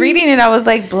I was reading it. I was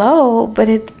like, blow,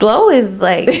 but blow is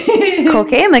like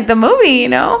cocaine, like the movie, you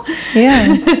know?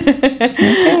 Yeah.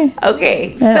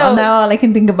 Okay. So now all I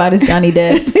can think about is Johnny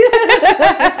Depp.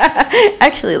 I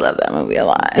actually love that movie a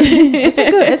lot.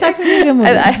 It's actually a good movie.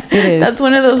 It is. That's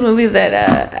one of those movies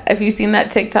that if you've seen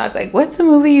that TikTok, like, what's a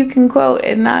movie you can quote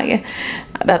and not?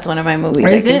 That's one of my movies.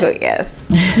 I can quote. Yes.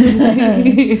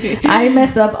 I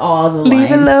mess up all the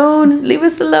lines. Leave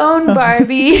us alone,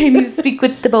 Barbie. I need to speak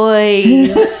with the boys.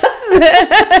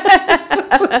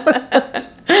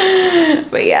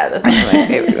 But yeah, that's one of my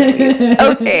favorite movies.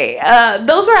 Okay,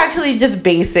 those were actually just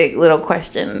basic little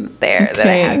questions there that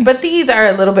I had, but these are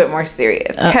a little bit more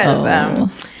serious because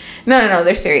no,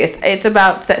 they're serious. It's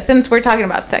about since we're talking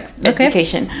about sex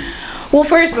education. Well,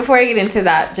 first, before I get into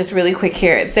that, just really quick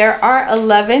here, there are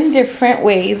 11 different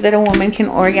ways that a woman can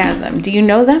orgasm. Do you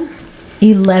know them?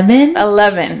 11?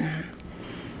 11.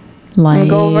 Like, I'll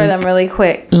go over them really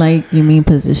quick. Like, you mean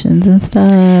positions and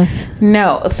stuff?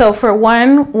 No. So for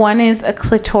one is a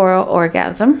clitoral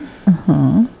orgasm.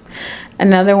 Uh-huh.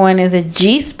 Another one is a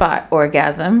G-spot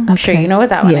orgasm. I'm sure you know what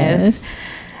that one is.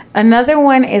 Another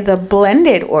one is a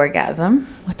blended orgasm.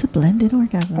 What's a blended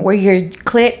orgasm? Where your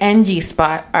clit and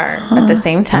G-spot are at the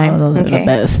same time. Oh, those are the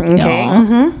best. Okay.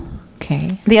 Mm-hmm. Okay.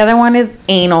 The other one is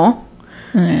anal.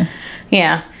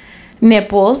 Yeah.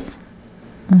 Nipples.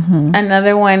 Mm-hmm.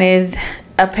 Another one is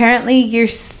apparently your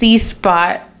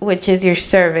C-spot, which is your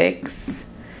cervix.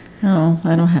 Oh,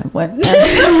 I don't have one.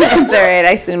 It's all right.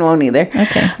 I soon won't either.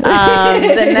 Okay.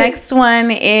 The next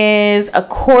one is a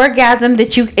coregasm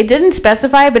that it doesn't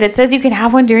specify, but it says you can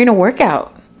have one during a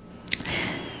workout.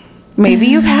 Maybe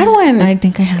you've had one. I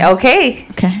think I have. Okay.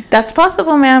 That's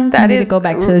possible, ma'am. I need to go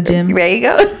back to the gym. There you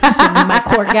go. My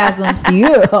coregasms to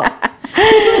you.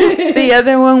 The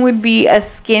other one would be a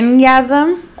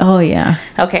skingasm. Oh, yeah.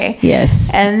 Okay.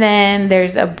 Yes. And then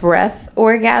there's a breath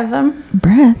orgasm.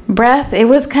 Breath. It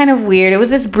was kind of weird. It was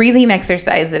this breathing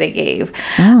exercise that I gave.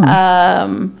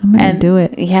 I'm gonna do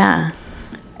it. Yeah.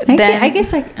 I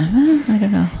guess I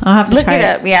don't know. I'll have to look try it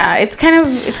up. Yeah, it's kind of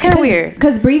weird.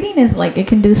 Because breathing is like, it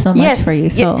can do so much for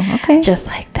you. So okay, just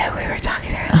like that we were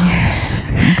talking earlier.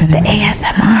 The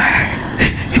ASMRs.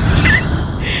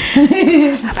 I'm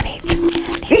gonna eat some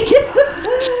candy.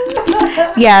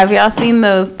 Yeah, have y'all seen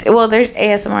those? Well, there's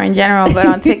ASMR in general, but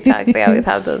on TikTok they always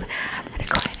have those. I'm gonna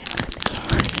go ahead and put the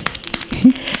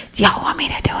candy. Do y'all want me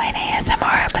to do an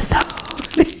ASMR episode?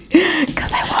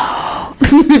 Because I won't.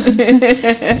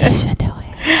 You should do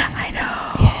it. I know.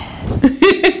 Yes.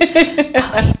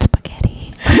 I'll eat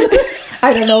spaghetti.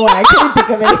 I don't know why I couldn't think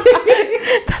of it.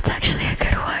 That's actually a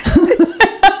good one.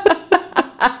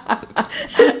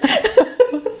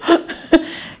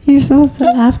 You're supposed to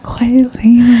laugh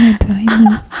quietly when I'm doing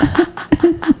this.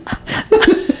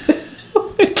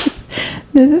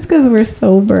 This is because we're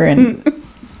sober and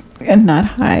not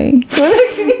high. For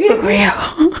real.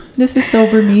 This is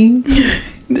sober me.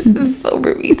 This is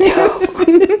sober me too.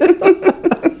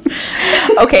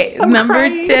 Okay, number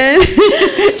crying.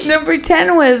 10. Number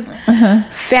 10 was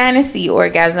fantasy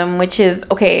orgasm, which is,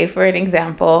 okay, for an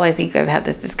example, I think I've had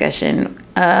this discussion.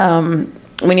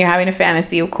 When you're having a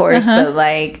fantasy, of course, but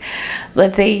like,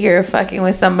 let's say you're fucking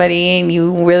with somebody and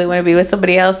you really want to be with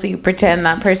somebody else, so you pretend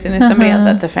that person is somebody else.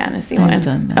 That's a fantasy one.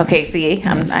 Done that. Okay, see,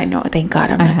 Yes. I know. Thank God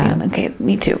I'm not the only. Okay,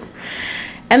 me too.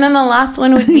 And then the last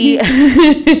one would be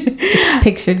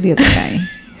Pictured the other guy.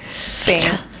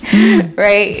 same.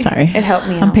 Right? Sorry. It helped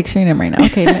me out. I'm picturing him right now.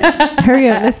 Okay, hurry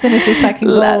up. Let's finish this so I can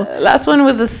go. Last one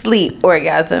was a sleep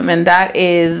orgasm, and that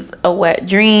is a wet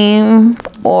dream.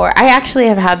 Or I actually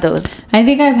have had those. I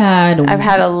think I've had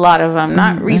a lot of them.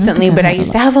 Not recently, but I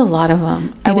used to have a lot of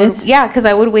them. Yeah, because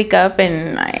I would wake up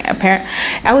and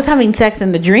I was having sex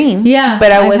in the dream. Yeah,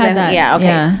 but I I've wasn't. had that. Yeah, okay.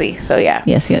 Yeah. See, so yeah.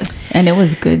 Yes, and it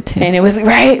was good too. And it was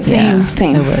right. Same.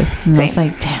 It was. And I was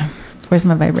like, damn, where's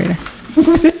my vibrator?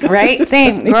 Right?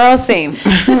 Same. Girl, same.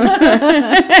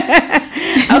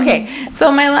 Okay,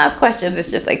 so my last question is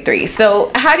just like 3.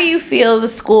 So how do you feel the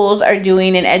schools are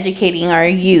doing in educating our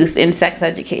youth in sex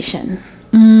education?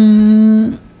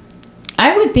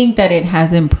 I would think that it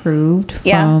has improved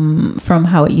Yeah. from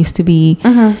how it used to be.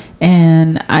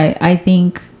 And I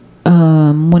think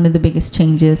one of the biggest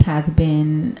changes has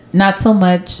been not so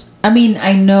much, I mean,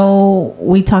 I know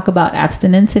we talk about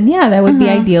abstinence, and yeah, that would be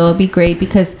ideal. It'd be great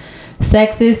because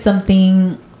sex is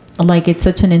something, like, it's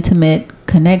such an intimate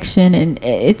connection and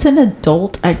it's an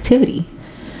adult activity.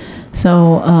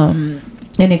 So, and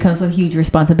it comes with huge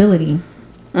responsibility.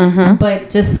 But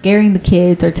just scaring the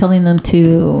kids or telling them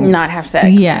to not have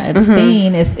sex,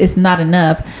 abstain is not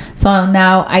enough. So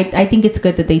now I think it's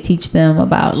good that they teach them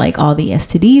about, like, all the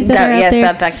STDs that are out there.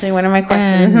 That's actually one of my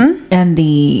questions. And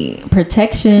the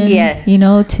protection, Yes.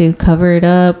 To cover it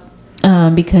up.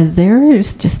 Because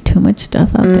there's just too much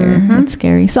stuff out there. It's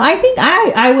scary. So I think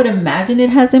I would imagine it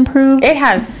has improved. It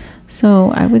has.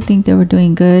 So I would think they were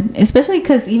doing good, especially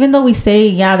because even though we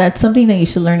say, that's something that you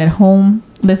should learn at home,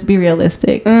 let's be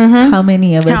realistic. How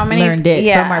many of us learned it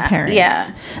from our parents?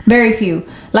 Yeah. Very few.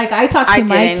 Like, I talked to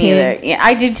my kids. Yeah,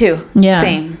 I did too. Yeah.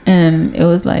 Same. And it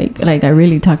was like I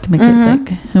really talked to my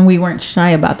kids, and we weren't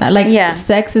shy about that. Like,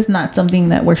 sex is not something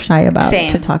that we're shy about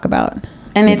to talk about.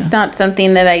 And it's not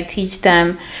something that I teach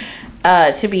them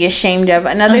to be ashamed of.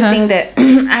 Another thing that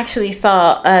I actually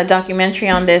saw a documentary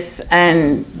on this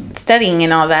and studying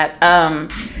and all that.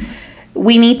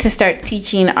 We need to start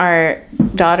teaching our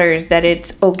daughters that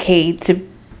it's okay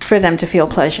for them to feel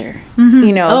pleasure.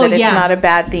 That it's not a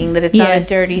bad thing, that it's not a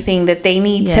dirty thing, that they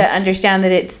need to understand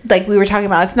that it's, like we were talking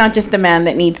about, it's not just the man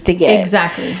that needs to get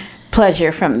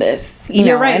pleasure from this.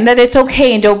 You're right. And that it's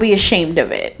okay and don't be ashamed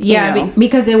of it. Yeah,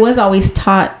 because it was always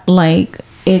taught like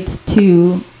it's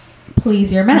to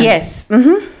please your man. Yes.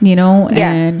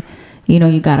 And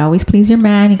you gotta always please your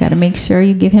man. You gotta make sure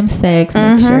you give him sex,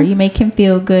 make sure you make him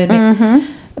feel good.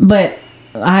 But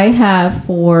I have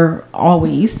for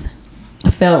always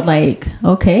felt like,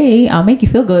 okay, I'll make you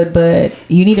feel good, but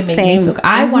you need to make me feel good.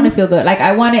 I want to feel good. Like,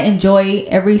 I want to enjoy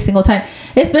every single time,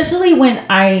 especially when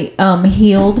I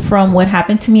healed from what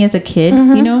happened to me as a kid,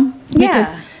 because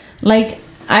like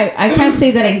I can't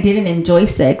say that I didn't enjoy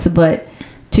sex, but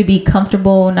to be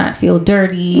comfortable, not feel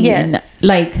dirty. And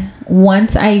like,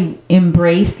 once I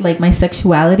embraced like my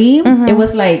sexuality, it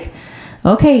was like,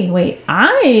 okay, wait,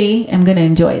 I am going to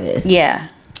enjoy this. Yeah.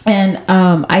 And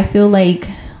I feel like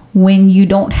when you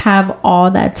don't have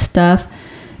all that stuff,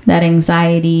 that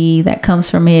anxiety that comes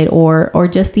from it, or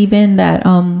just even that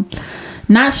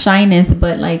not shyness,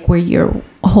 but like where you're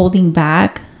holding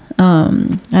back,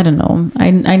 I don't know.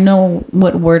 I know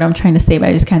what word I'm trying to say, but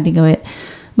I just can't think of it.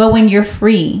 But when you're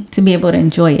free to be able to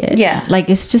enjoy it, Yeah. like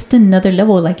it's just another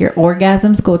level. Like your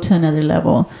orgasms go to another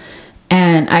level.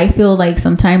 And I feel like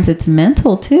sometimes it's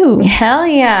mental too. Hell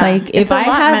yeah. Like it's if I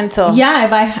have mental. Yeah,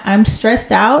 if I'm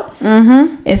stressed out,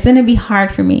 it's gonna be hard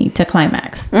for me to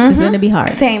climax. It's gonna be hard.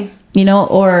 Same. You know,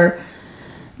 or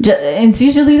it's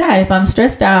usually that if I'm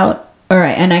stressed out, all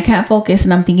right, and I can't focus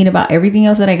and I'm thinking about everything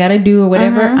else that I gotta do or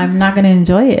whatever, I'm not gonna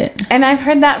enjoy it. And I've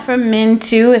heard that from men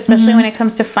too, especially when it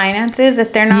comes to finances.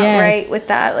 If they're not right with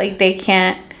that, like they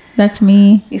can't. That's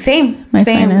me. Same. My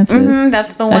finances.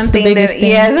 That's the one thing that.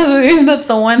 Thing. Yeah, that's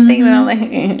the one thing that I'm like.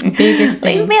 Biggest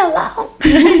leave me alone.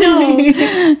 No.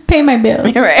 Pay my bill.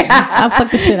 Right. I'll fuck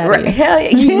the shit out of you. Hell yeah.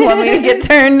 You want me to get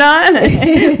turned on?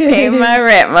 Pay my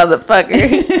rent,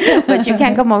 motherfucker. But you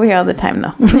can't come over here all the time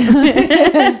though.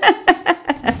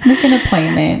 Just make an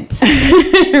appointment.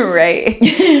 Right.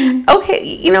 Okay.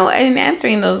 You know, in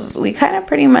answering those, we kind of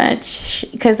pretty much,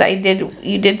 because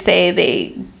you did say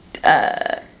they,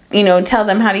 you know, tell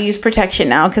them how to use protection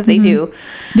now, because they do.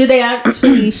 Do they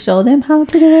actually show them how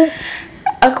to do it?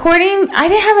 I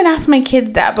haven't asked my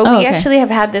kids that, but we okay. actually have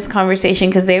had this conversation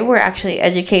because they were actually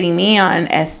educating me on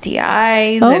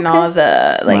STIs and all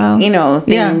the, like, you know,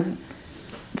 things. Yeah.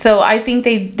 So I think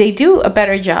they do a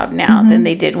better job now than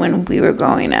they did when we were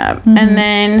growing up. And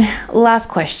then last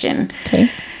question. Okay.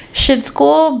 Should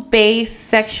school-based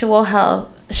sexual health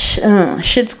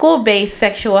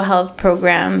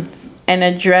programs and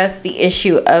address the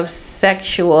issue of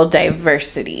sexual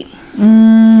diversity?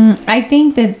 I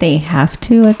think that they have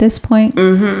to at this point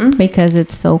because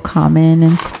it's so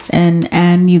common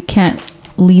and you can't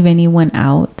leave anyone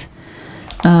out.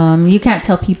 You can't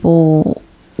tell people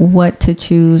what to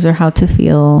choose or how to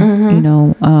feel. You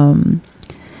know,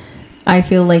 I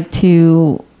feel like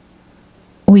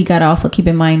we gotta also keep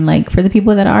in mind, like, for the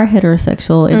people that are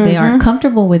heterosexual, if they aren't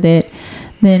comfortable with it,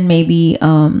 then maybe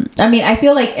I mean, I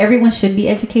feel like everyone should be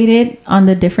educated on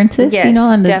the differences, you know,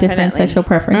 on the different sexual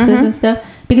preferences and stuff,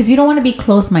 because you don't want to be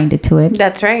closed-minded to it.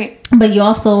 That's right. But you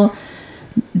also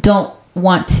don't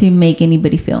want to make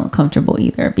anybody feel uncomfortable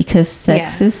either, because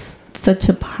sex is such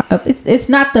a part. It's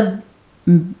not the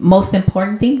most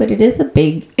important thing, but it is a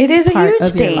big. It is part a huge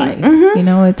of thing. Your life. You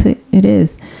know, it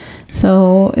is.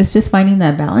 So it's just finding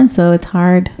that balance. So it's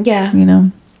hard. Yeah. You know,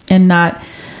 and not.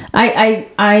 You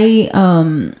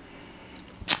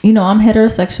know, I'm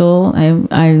heterosexual.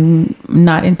 I'm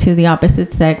not into the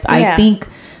opposite sex. I think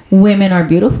women are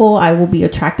beautiful. I will be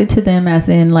attracted to them, as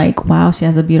in, like, wow, she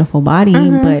has a beautiful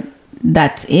body, but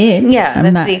that's it. Yeah,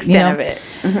 that's the extent of it.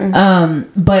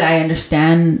 But I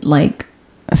understand, like,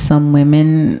 some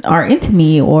women are into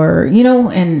me, or, you know,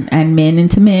 and men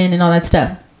into men and all that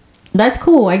stuff. That's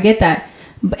cool. I get that.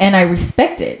 And I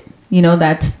respect it. You know,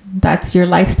 that's your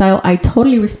lifestyle. I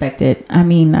totally respect it. I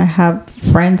mean, I have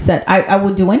friends that I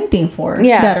would do anything for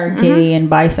that are gay and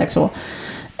bisexual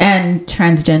and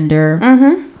transgender.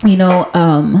 You know,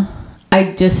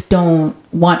 I just don't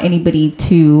want anybody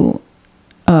to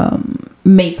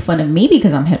make fun of me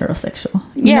because I'm heterosexual.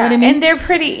 You know what I mean? And they're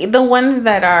pretty, the ones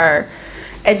that are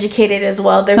educated as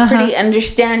well, they're pretty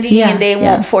understanding, and they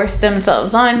won't force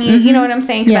themselves on you. You know what I'm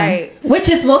saying? Which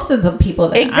is most of the people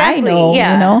that I know. You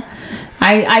know,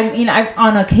 I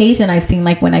on occasion I've seen,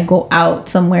 like, when I go out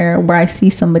somewhere where I see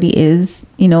somebody is,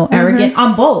 you know, arrogant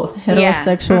on both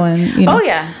heterosexual and, you know,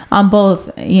 on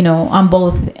both, you know, on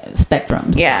both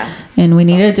spectrums. Yeah. And we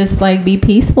need to just, like, be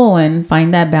peaceful and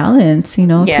find that balance, you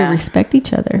know, to respect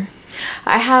each other.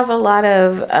 I have a lot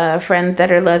of friends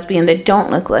that are lesbian that don't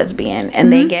look lesbian,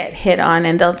 and they get hit on,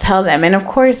 and they'll tell them. And of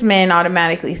course, men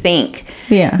automatically think,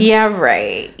 yeah,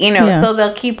 right. You know, so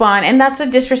they'll keep on. And that's a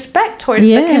disrespect towards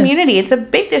the community. It's a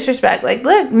big disrespect. Like,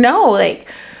 look, no, like,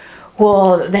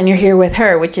 well, then you're here with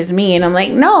her, which is me. And I'm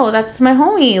like, no, that's my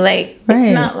homie. Like,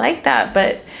 it's not like that.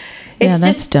 But it's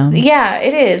that's just dumb. Yeah,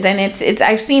 it is. And it's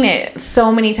I've seen it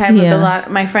so many times with a lot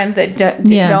of my friends that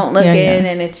don't look it.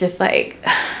 And it's just like,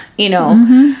 you know,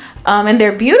 and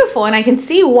they're beautiful, and I can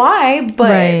see why,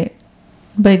 but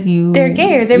they're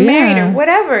gay or they're married or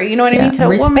whatever, you know what I mean?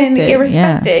 To a woman, you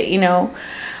respect it, you know.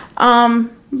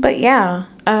 But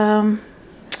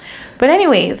but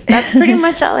anyways, that's pretty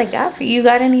much all I got for you. You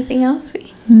got anything else?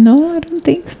 No, I don't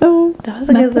think so. That was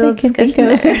a good little discussion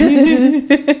there.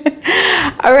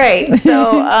 All right,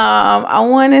 so I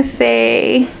want to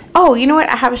say, oh, you know what?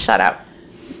 I have a shout out.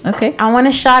 Okay. I want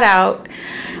to shout out.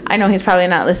 I know he's probably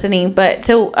not listening, but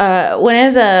so one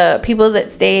of the people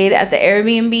that stayed at the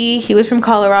Airbnb, he was from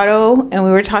Colorado, and we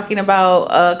were talking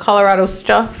about Colorado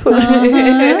stuff. Uh-huh.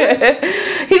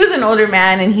 He was an older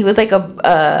man, and he was like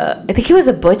I think he was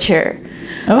a butcher.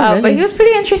 Oh, really? But he was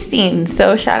pretty interesting.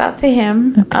 So shout out to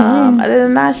him. Okay. Other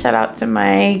than that, shout out to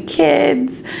my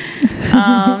kids.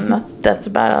 That's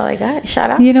about all I got. Shout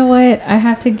out. You know what? I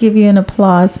have to give you an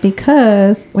applause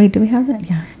because wait, do we have that?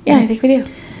 Yeah. Yeah, I think we do.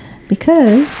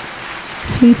 Because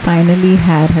she finally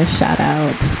had her shout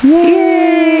outs.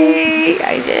 Yay!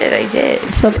 I did.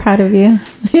 I'm so proud of you.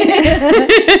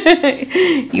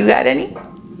 You got any?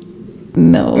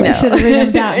 No. I should have written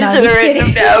them down. No, I should have just written them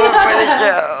kidding. down before the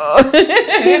show.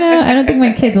 You know, I don't think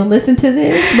my kids will listen to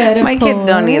this, but of My kids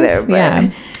don't course, either, but- yeah.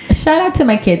 Shout out to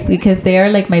my kids because they are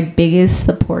like my biggest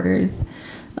supporters.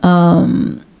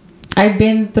 I've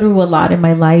been through a lot in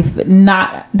my life,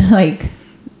 not like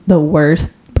the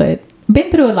worst, but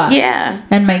been through a lot. Yeah.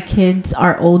 And my kids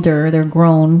are older, they're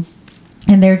grown,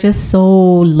 and they're just so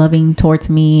loving towards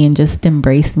me and just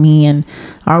embrace me and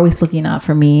are always looking out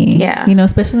for me. Yeah. You know,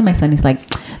 especially my son, he's like,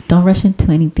 don't rush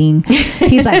into anything.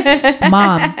 He's like,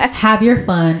 Mom, have your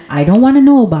fun. I don't want to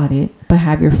know about it, but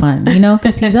have your fun. You know,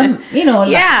 because he's a, you know,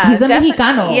 Yeah, he's a definitely.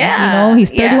 Mexicano. Yeah. You know, he's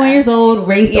 31 Yeah. years old,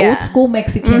 raised Yeah. old school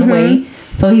Mexican way.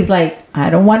 So he's like, I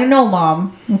don't want to know,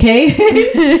 Mom. Okay.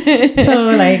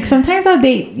 So like sometimes I'll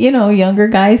date, you know, younger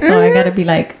guys. So I gotta be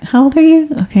like, how old are you?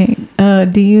 Okay.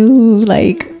 Do you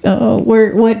like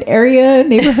what area,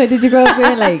 neighborhood did you grow up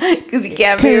in? Like, Because you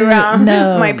can't be around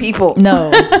my people.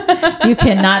 No, you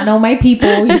cannot know my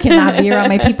people. You cannot be around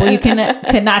my people. You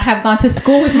cannot have gone to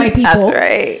school with my people. That's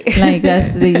right. Like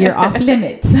you're off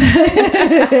limits.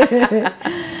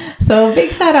 So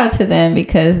big shout out to them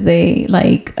because they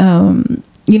like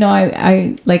you know,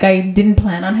 I didn't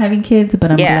plan on having kids,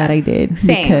 but I'm Yeah. glad I did.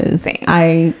 Same, because same.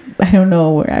 I don't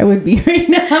know where I would be right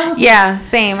now. Yeah,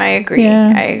 same. I agree.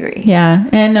 Yeah. I agree. Yeah.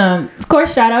 And of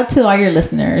course, shout out to all your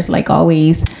listeners, like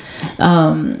always.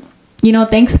 You know,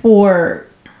 thanks for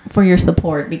your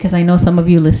support because I know some of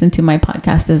you listen to my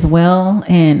podcast as well,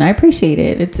 and I appreciate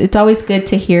it. It's always good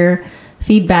to hear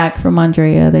feedback from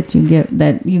Andrea that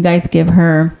you guys give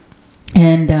her.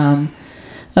 And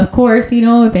of course, you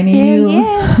know, if any of you,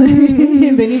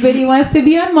 if anybody wants to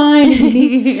be on mine, if you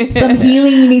need some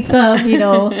healing, you need some, you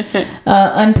know,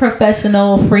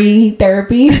 unprofessional free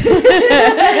therapy.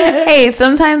 Hey,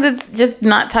 sometimes it's just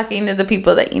not talking to the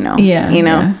people that you know. Yeah. You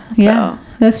know? Yeah. Yeah,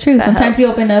 that's true. that Sometimes helps. you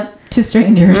open up to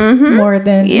strangers more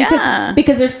than Yeah.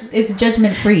 because it's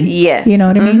judgment free. Yes. You know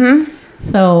what I mean?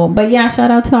 So, but yeah,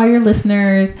 shout out to all your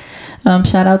listeners.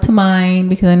 Shout out to mine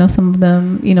because I know some of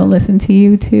them, you know, listen to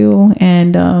you too.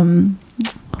 And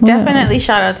what Definitely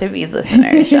shout out to V's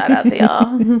listeners. Shout out to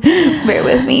y'all. Bear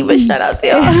with me, but shout out to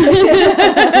y'all. else?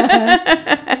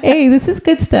 Hey, this is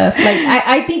good stuff. Like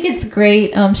I think it's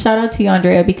great. Shout out to you,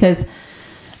 Andrea, because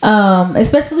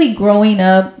especially growing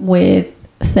up with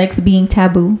sex being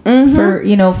taboo for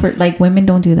like women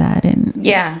don't do that and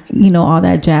Yeah. you know, all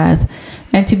that jazz,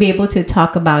 and to be able to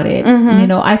talk about it. You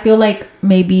know, I feel like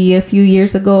maybe a few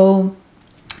years ago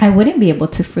I wouldn't be able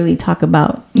to freely talk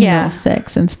about you know,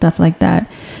 sex and stuff like that,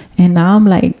 and now I'm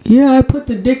like, yeah, I put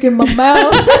the dick in my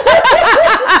mouth.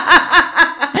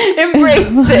 Embrace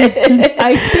it.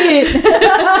 I did.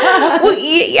 Well,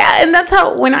 yeah, and that's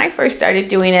how when I first started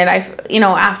doing it,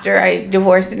 after I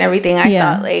divorced and everything, I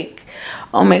thought like,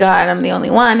 oh my God, I'm the only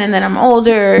one, and then I'm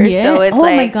older, so it's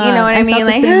like, you know what I mean,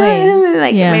 like,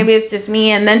 maybe it's just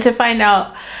me, and then to find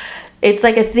out it's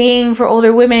like a thing for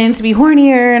older women to be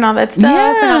hornier and all that stuff,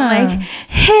 and I'm like,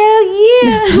 hell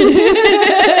yeah.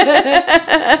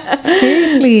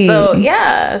 Seriously. So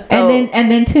yeah,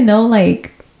 and then to know like,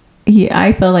 yeah,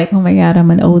 I felt like, oh my God, I'm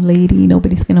an old lady.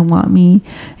 Nobody's gonna want me.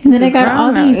 And then I got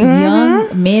all these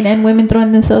young men and women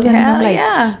throwing themselves at me. I'm like,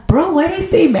 bro, why did I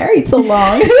stay married so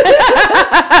long?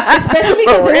 especially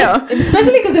because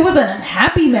it was an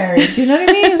unhappy marriage. You know what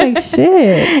I mean? It's like,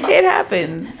 shit. It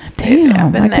happens.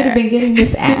 Damn, I could have been getting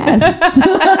this ass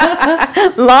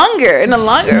longer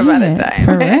amount of time.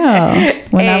 For real.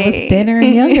 When I was thinner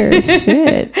and younger.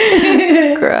 Shit.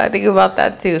 Girl, I think about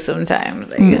that too sometimes.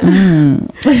 Like,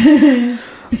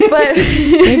 but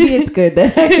maybe it's good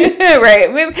that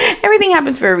right. Maybe everything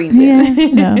happens for a reason. Yeah,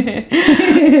 no.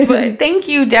 But thank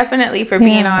you definitely for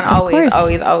being on always.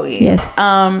 Yes.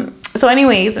 So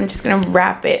anyways, I'm just gonna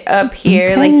wrap it up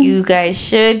here like you guys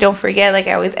should. Don't forget, like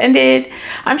I always ended,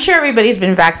 I'm sure everybody's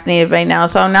been vaccinated by now,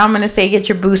 so now I'm gonna say get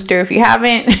your booster if you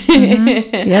haven't.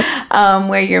 Yep.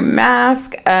 Wear your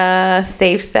mask.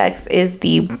 Safe sex is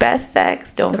the best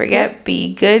sex. Don't forget,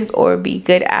 be good or be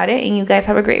good at it, and you guys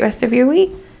have a great rest of your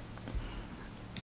week.